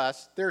some of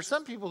us, there are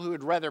some people who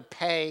would rather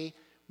pay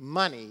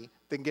money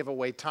than give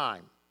away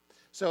time.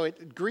 So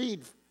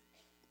greed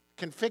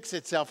can fix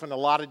itself in a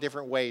lot of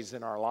different ways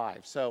in our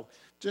lives. So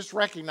just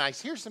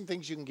recognize, here's some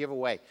things you can give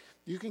away.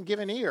 You can give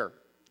an ear,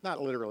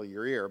 not literally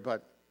your ear,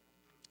 but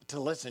to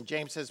listen.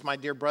 James says, my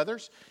dear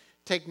brothers,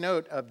 take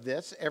note of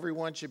this.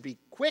 Everyone should be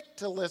quick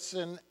to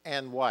listen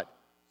and what?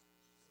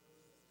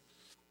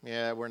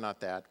 Yeah, we're not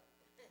that.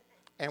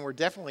 And we're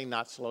definitely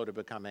not slow to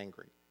become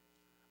angry.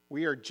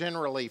 We are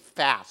generally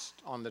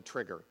fast on the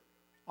trigger,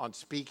 on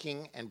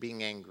speaking and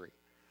being angry.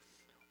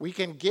 We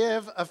can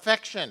give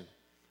affection.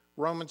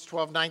 Romans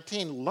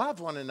 12:19,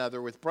 love one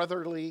another with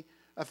brotherly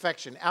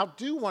affection.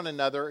 Outdo one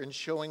another in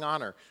showing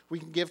honor. We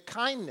can give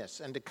kindness,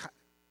 and to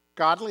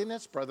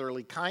godliness,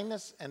 brotherly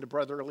kindness, and to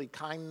brotherly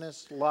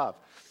kindness, love.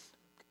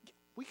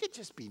 We could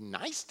just be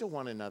nice to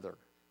one another,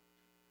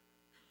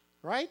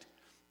 right?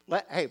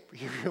 Hey,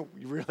 you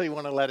really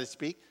want to let it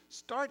speak?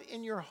 Start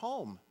in your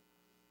home.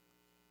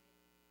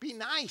 Be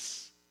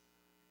nice.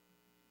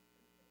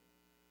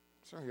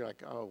 Some of you are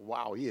like, oh,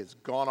 wow, he has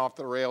gone off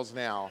the rails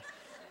now.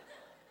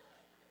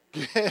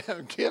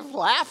 Give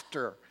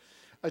laughter.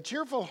 A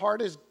cheerful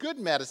heart is good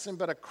medicine,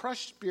 but a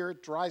crushed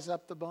spirit dries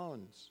up the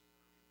bones.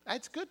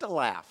 It's good to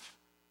laugh,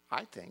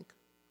 I think.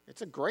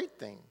 It's a great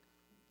thing.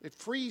 It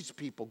frees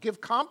people. Give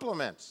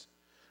compliments.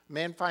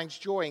 Man finds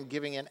joy in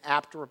giving an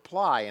apt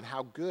reply, and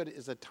how good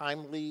is a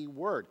timely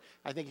word.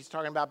 I think he's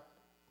talking about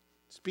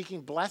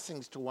speaking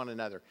blessings to one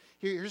another.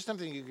 Here's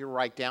something you can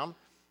write down.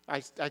 I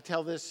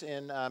tell this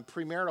in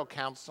premarital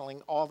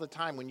counseling all the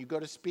time. When you go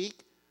to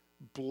speak,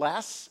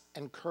 bless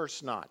and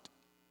curse not.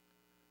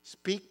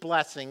 Speak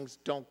blessings,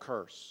 don't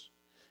curse.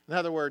 In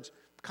other words,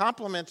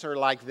 compliments are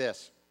like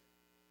this.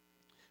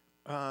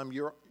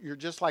 You're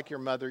just like your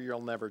mother,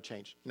 you'll never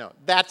change. No,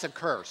 that's a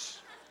curse,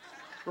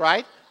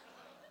 right?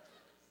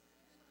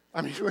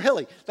 I mean,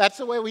 really, that's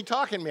the way we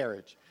talk in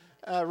marriage.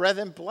 Rather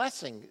than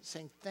blessing,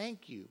 saying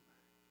thank you.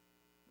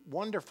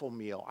 Wonderful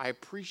meal. I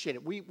appreciate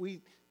it.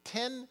 We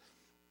 10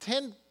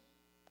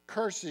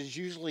 curses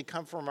usually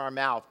come from our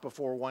mouth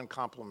before one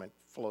compliment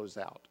flows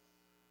out.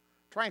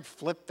 Try and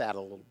flip that a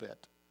little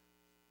bit.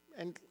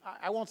 And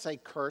I won't say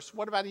curse.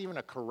 What about even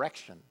a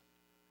correction?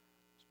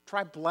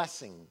 Try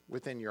blessing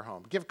within your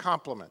home. Give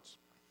compliments.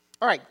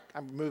 All right,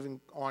 I'm moving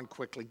on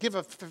quickly. Give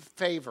a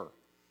favor.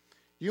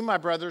 You, my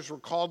brothers, were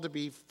called to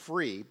be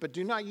free, but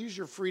do not use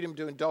your freedom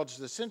to indulge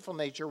the sinful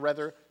nature.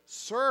 Rather,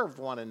 serve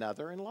one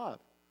another in love.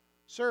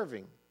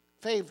 Serving,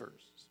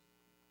 favors.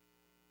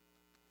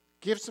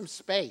 Give some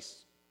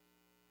space.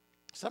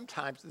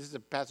 Sometimes, this is a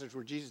passage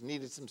where Jesus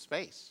needed some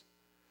space.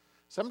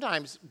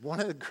 Sometimes one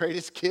of the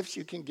greatest gifts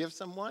you can give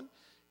someone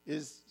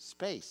is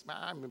space.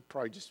 I'm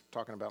probably just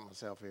talking about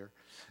myself here.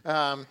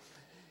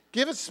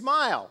 Give a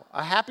smile.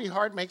 A happy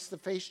heart makes the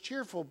face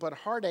cheerful, but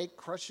heartache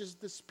crushes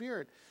the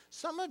spirit.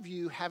 Some of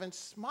you haven't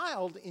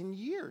smiled in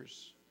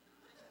years.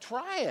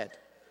 Try it.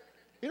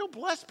 It'll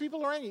bless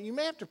people around you. You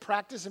may have to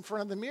practice in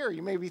front of the mirror.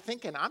 You may be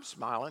thinking, I'm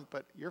smiling,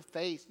 but your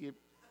face,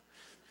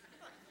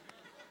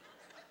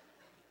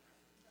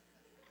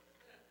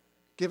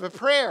 Give a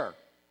prayer.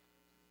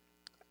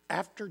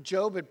 After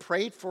Job had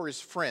prayed for his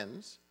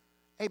friends,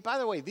 hey, by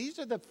the way, these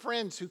are the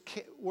friends who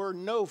were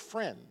no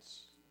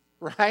friends,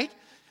 right?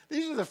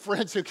 These are the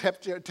friends who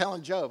kept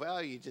telling Job, oh,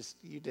 you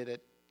did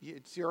it.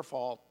 It's your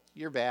fault.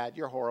 You're bad.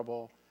 You're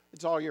horrible.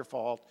 It's all your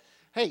fault.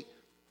 Hey,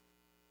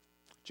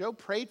 Job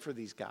prayed for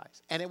these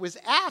guys. And it was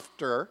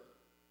after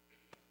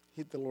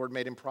the Lord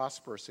made him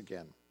prosperous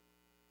again.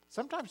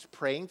 Sometimes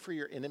praying for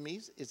your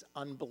enemies is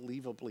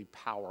unbelievably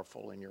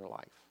powerful in your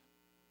life.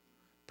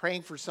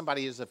 Praying for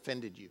somebody who's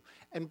offended you.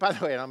 And by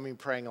the way, I don't mean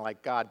praying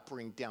like God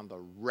bring down the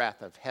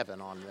wrath of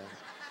heaven on them.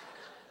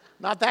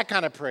 Not that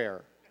kind of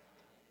prayer.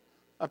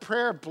 A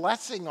prayer of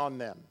blessing on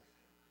them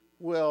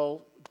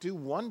will do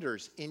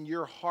wonders in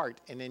your heart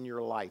and in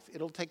your life.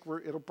 It'll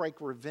break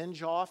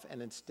revenge off,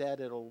 and instead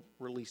it'll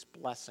release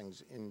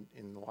blessings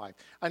in life.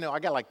 I know I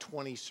got like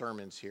 20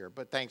 sermons here,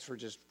 but thanks for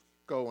just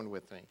going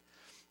with me.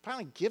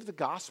 Finally, give the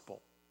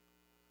gospel.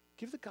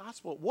 Give the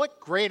gospel. What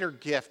greater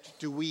gift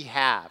do we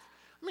have?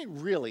 I mean,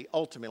 really,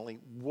 ultimately,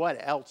 what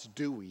else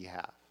do we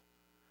have?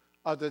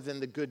 other than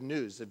the good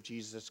news of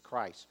Jesus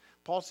Christ.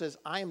 Paul says,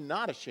 I am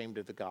not ashamed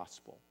of the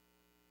gospel.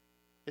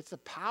 It's the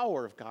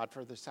power of God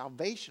for the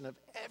salvation of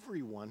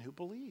everyone who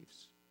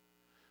believes.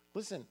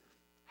 Listen,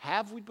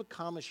 have we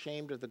become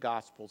ashamed of the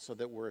gospel so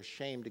that we're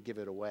ashamed to give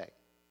it away?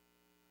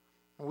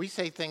 And we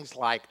say things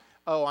like,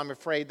 oh, I'm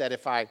afraid that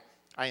if I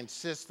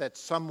insist that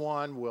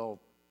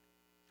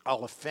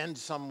I'll offend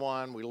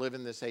someone. We live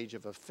in this age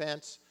of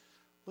offense.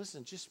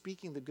 Listen, just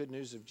speaking the good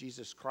news of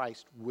Jesus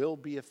Christ will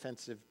be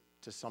offensive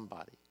to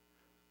somebody.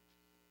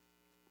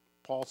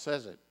 Paul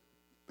says it.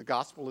 The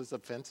gospel is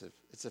offensive.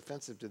 It's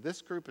offensive to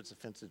this group. It's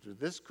offensive to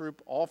this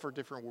group, all for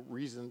different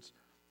reasons.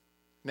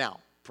 Now,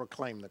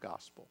 proclaim the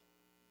gospel.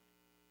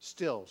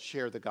 Still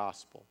share the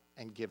gospel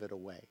and give it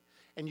away.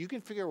 And you can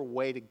figure a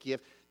way to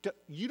give.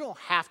 You don't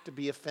have to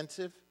be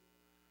offensive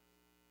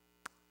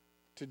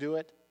to do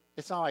it.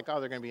 It's not like, oh,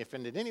 they're going to be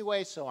offended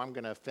anyway, so I'm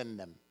going to offend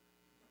them.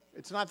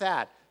 It's not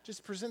that.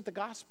 Just present the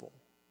gospel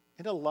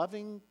in a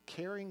loving,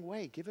 caring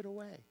way. Give it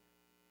away.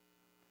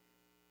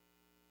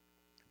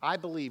 I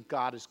believe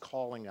God is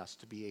calling us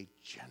to be a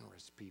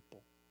generous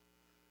people.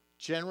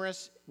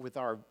 Generous with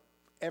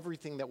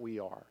everything that we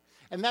are.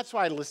 And that's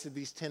why I listed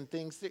these 10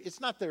 things.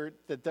 It's not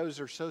that those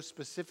are so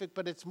specific,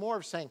 but it's more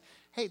of saying,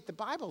 hey, the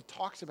Bible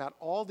talks about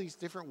all these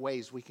different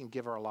ways we can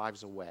give our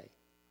lives away.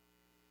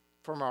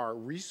 From our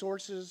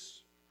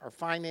resources, our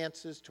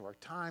finances, to our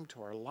time,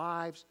 to our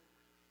lives.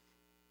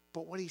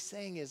 But what he's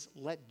saying is,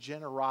 let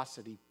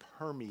generosity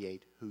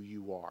permeate who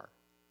you are.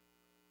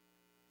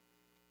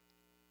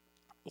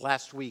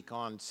 Last week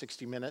on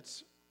 60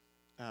 Minutes,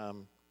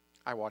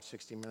 I watched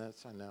 60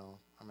 Minutes. I know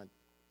I'm a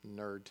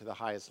nerd to the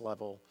highest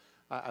level.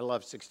 I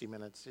love 60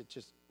 Minutes. It's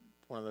just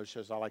one of those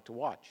shows I like to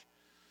watch.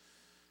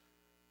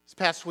 This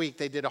past week,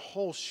 they did a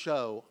whole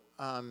show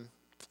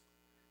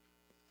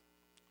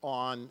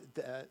on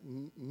the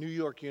New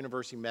York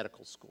University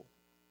Medical School.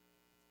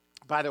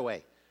 By the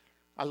way,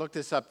 I looked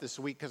this up this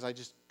week because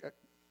it's the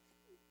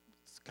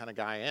kind of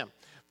guy I am.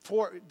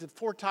 The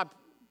four top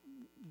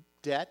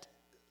debt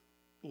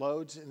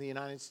loads in the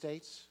United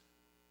States,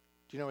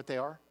 do you know what they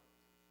are?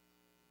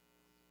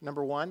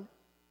 Number one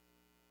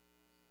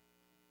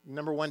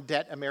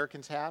debt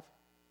Americans have?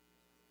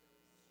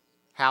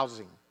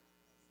 Housing,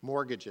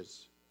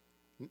 mortgages,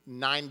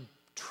 $9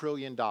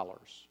 trillion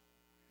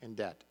in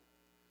debt.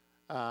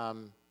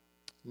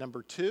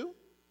 Number two,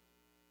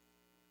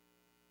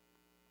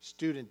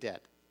 student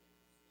debt.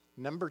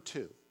 Number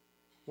two,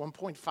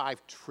 1.5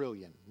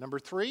 trillion. Number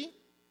three,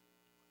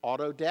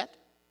 auto debt.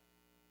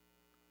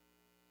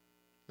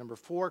 Number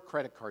four,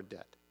 credit card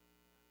debt.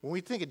 When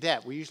we think of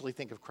debt, we usually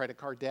think of credit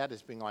card debt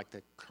as being like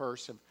the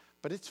curse of,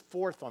 but it's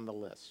fourth on the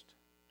list,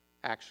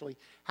 actually.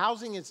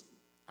 Housing is,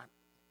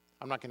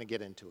 I'm not going to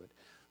get into it,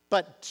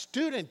 but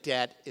student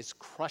debt is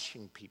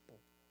crushing people.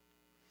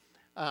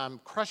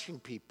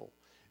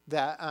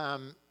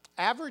 The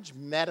average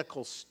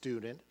medical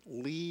student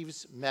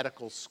leaves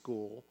medical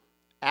school,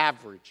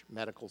 average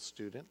medical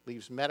student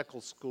leaves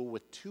medical school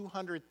with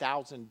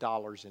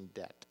 $200,000 in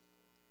debt.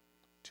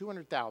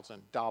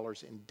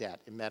 $200,000 in debt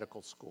in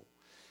medical school.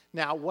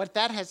 Now, what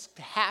that has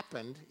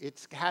happened,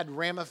 it's had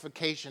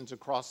ramifications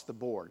across the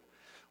board.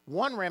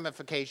 One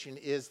ramification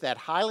is that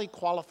highly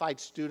qualified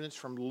students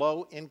from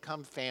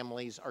low-income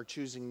families are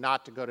choosing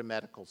not to go to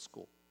medical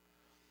school.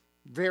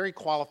 Very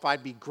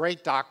qualified, be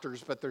great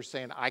doctors, but they're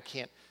saying, I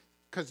can't,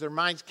 because their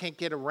minds can't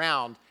get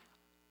around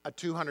a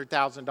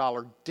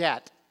 $200,000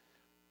 debt,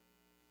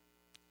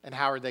 and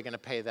how are they going to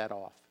pay that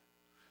off?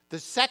 The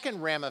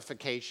second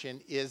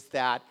ramification is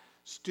that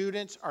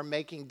students are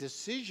making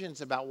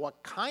decisions about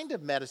what kind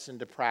of medicine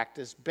to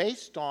practice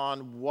based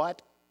on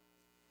what's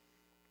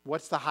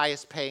the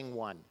highest paying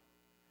one.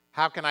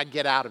 How can I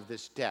get out of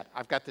this debt?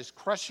 I've got this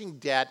crushing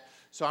debt,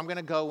 so I'm going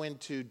to go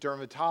into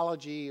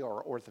dermatology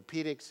or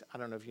orthopedics. I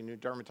don't know if you knew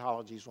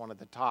dermatology is one of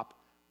the top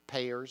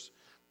payers.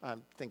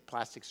 Think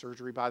plastic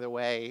surgery, by the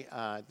way.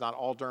 Not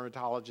all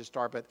dermatologists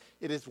are, but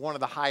it is one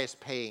of the highest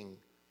paying.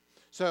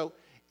 So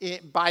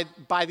by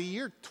the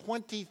year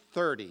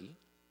 2030,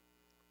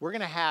 we're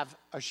going to have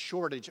a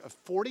shortage of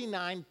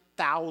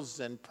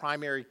 49,000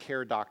 primary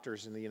care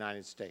doctors in the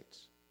United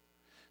States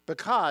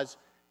because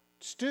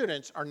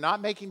students are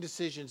not making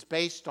decisions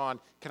based on,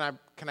 can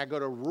I go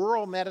to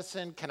rural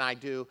medicine? Can I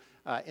do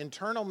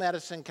internal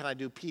medicine? Can I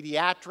do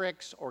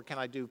pediatrics? Or can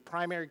I do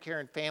primary care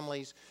and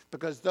families?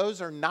 Because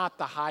those are not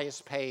the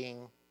highest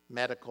paying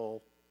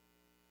medical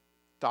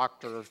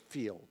doctor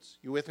fields.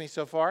 You with me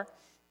so far?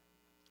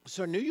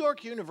 So New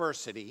York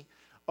University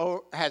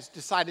has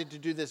decided to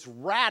do this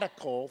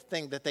radical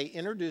thing that they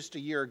introduced a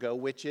year ago,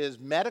 which is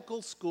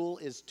medical school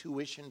is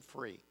tuition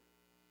free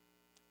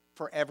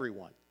for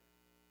everyone.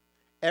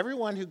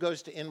 Everyone who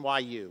goes to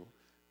NYU,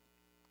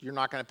 you're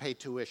not going to pay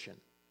tuition.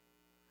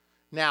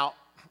 Now,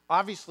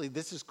 obviously,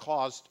 this has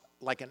caused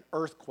like an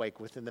earthquake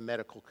within the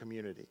medical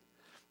community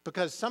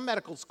because some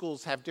medical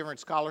schools have different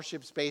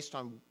scholarships based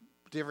on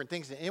different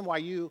things. In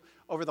NYU,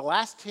 over the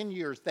last 10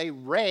 years, they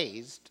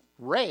raised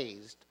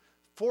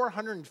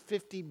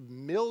 $450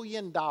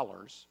 million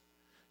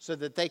so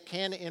that they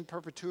can, in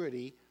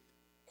perpetuity,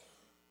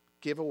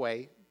 give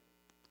away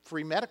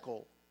free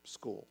medical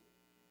school.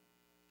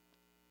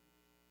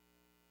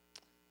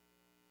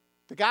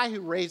 The guy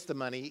who raised the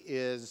money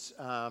is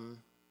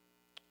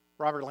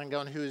Robert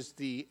Langone, who is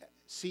the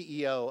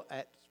CEO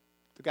at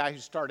the guy who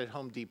started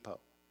Home Depot.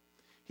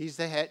 He's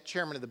the head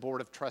chairman of the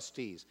board of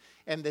trustees.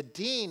 And the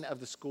dean of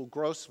the school,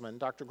 Grossman,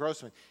 Dr.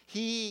 Grossman,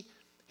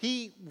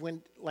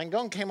 when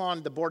Langone came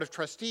on the board of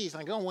trustees,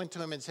 Langone went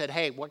to him and said,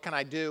 hey, what can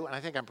I do? And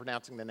I think I'm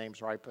pronouncing the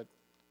names right, but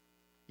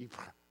you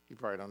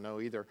probably don't know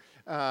either.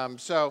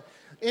 So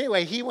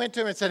anyway, he went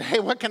to him and said, hey,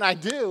 what can I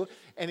do?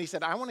 And he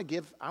said, I want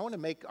to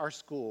make our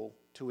school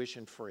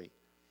tuition free.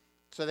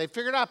 So they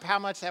figured out how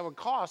much that would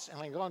cost, and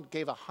Langone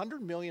gave $100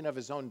 million of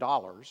his own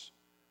dollars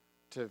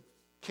to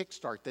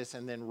kickstart this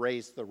and then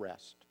raise the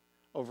rest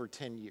over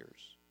 10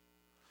 years.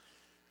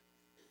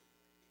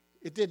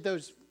 It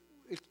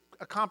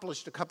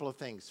accomplished a couple of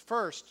things.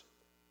 First,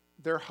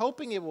 they're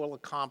hoping it will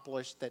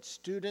accomplish that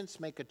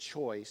students make a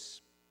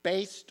choice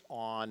based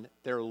on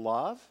their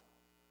love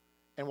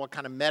and what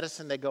kind of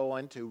medicine they go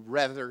into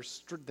rather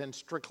than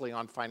strictly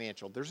on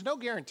financial. There's no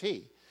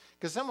guarantee,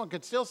 because someone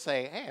could still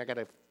say, hey, I got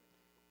a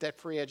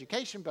debt-free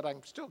education, but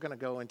I'm still going to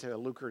go into a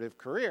lucrative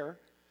career.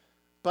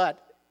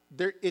 But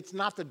it's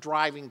not the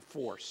driving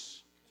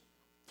force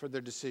for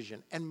their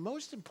decision. And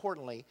most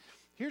importantly,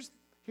 here's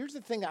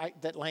the thing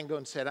that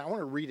Langone said. I want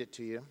to read it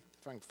to you,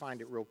 if I can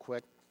find it real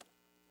quick.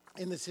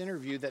 In this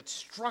interview that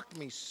struck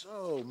me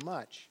so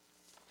much,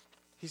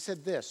 he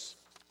said this.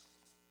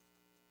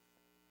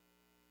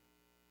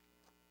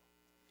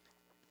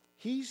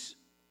 He's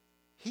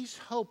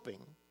hoping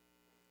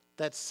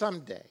that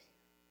someday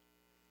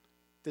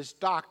this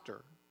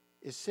doctor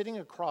is sitting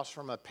across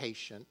from a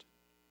patient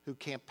who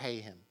can't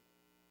pay him.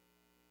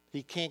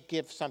 He can't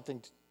give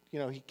something, he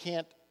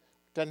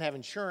doesn't have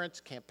insurance,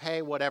 can't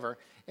pay, whatever.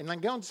 And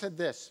Langone said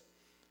this.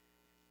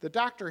 The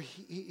doctor,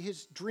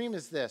 his dream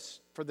is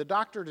this, for the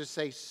doctor to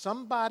say,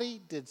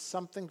 somebody did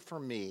something for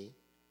me,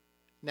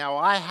 now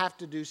I have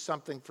to do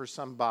something for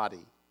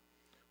somebody.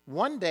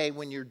 One day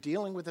when you're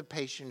dealing with a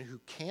patient who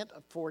can't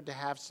afford to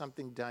have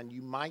something done,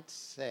 you might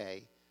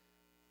say,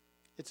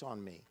 it's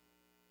on me.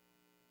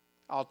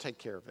 I'll take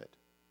care of it,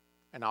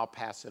 and I'll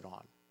pass it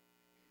on.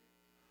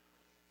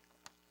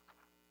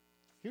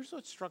 Here's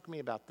what struck me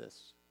about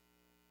this.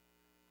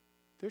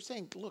 They're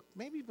saying, look,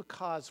 maybe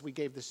because we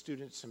gave the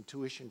students some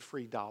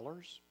tuition-free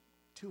dollars,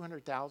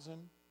 $200,000,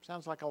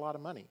 sounds like a lot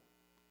of money.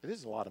 It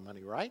is a lot of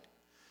money, right?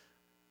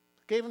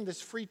 Gave them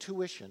this free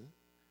tuition.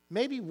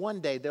 Maybe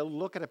one day they'll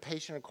look at a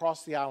patient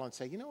across the aisle and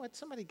say, you know what,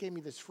 somebody gave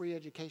me this free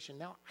education.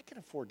 Now I can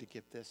afford to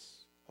give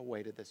this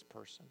away to this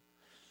person.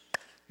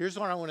 Here's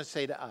what I want to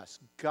say to us.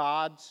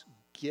 God's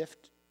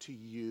gift to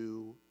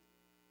you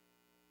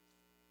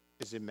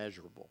is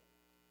immeasurable.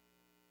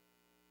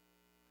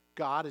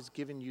 God has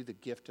given you the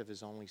gift of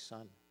his only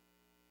son.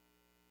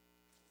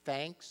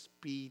 Thanks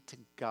be to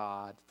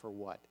God for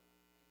what?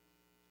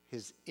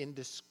 His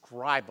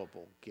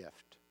indescribable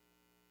gift.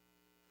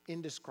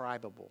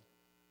 Indescribable.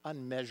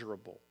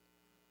 Unmeasurable.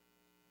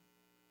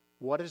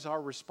 What is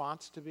our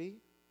response to be?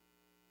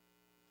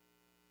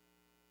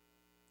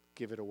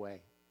 Give it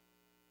away.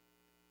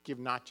 Give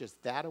not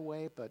just that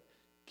away, but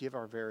give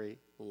our very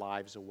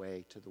lives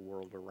away to the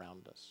world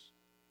around us.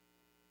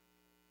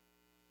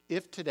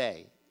 If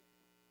today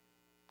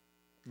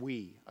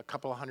we, a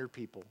couple of hundred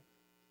people,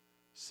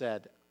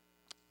 said,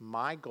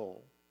 my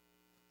goal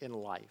in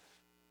life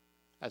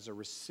as a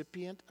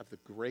recipient of the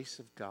grace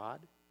of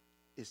God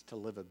is to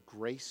live a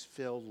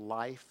grace-filled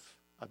life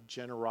of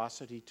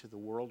generosity to the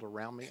world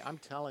around me, I'm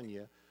telling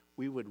you,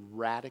 we would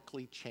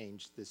radically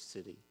change this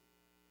city.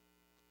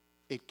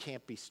 It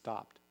can't be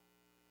stopped.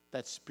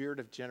 That spirit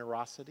of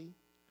generosity,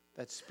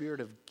 that spirit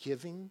of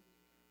giving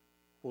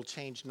will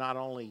change not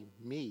only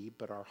me,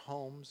 but our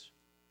homes,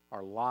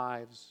 our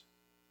lives,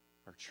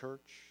 our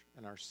church,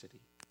 and our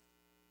city.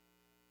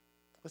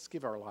 Let's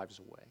give our lives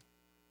away.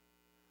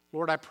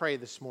 Lord, I pray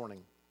this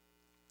morning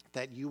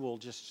that you will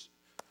just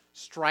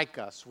strike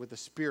us with a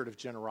spirit of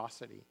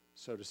generosity,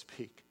 so to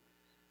speak.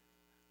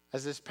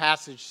 As this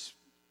passage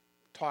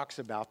talks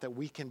about, that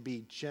we can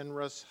be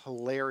generous,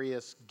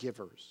 hilarious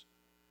givers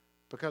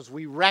because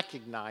we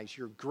recognize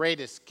your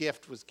greatest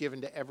gift was given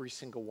to every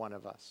single one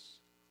of us.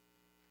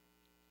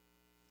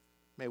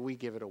 May we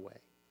give it away.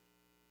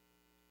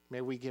 May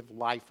we give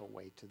life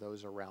away to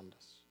those around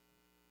us.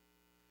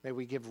 May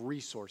we give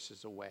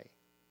resources away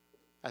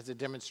as a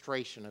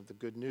demonstration of the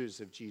good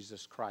news of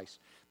Jesus Christ.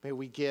 May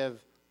we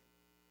give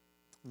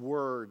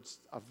words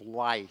of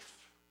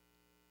life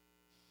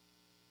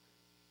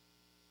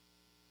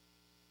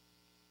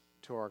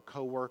to our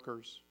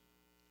coworkers,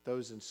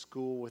 those in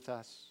school with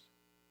us.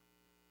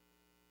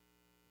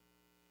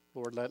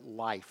 Lord, let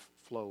life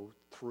flow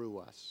through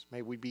us.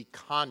 May we be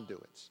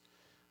conduits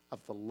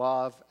of the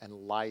love and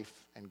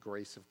life and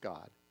grace of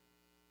God.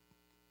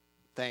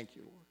 Thank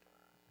you, Lord.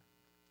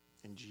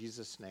 In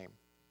Jesus' name,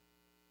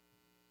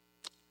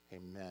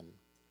 amen.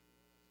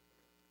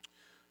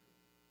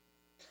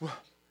 Well,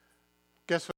 guess what?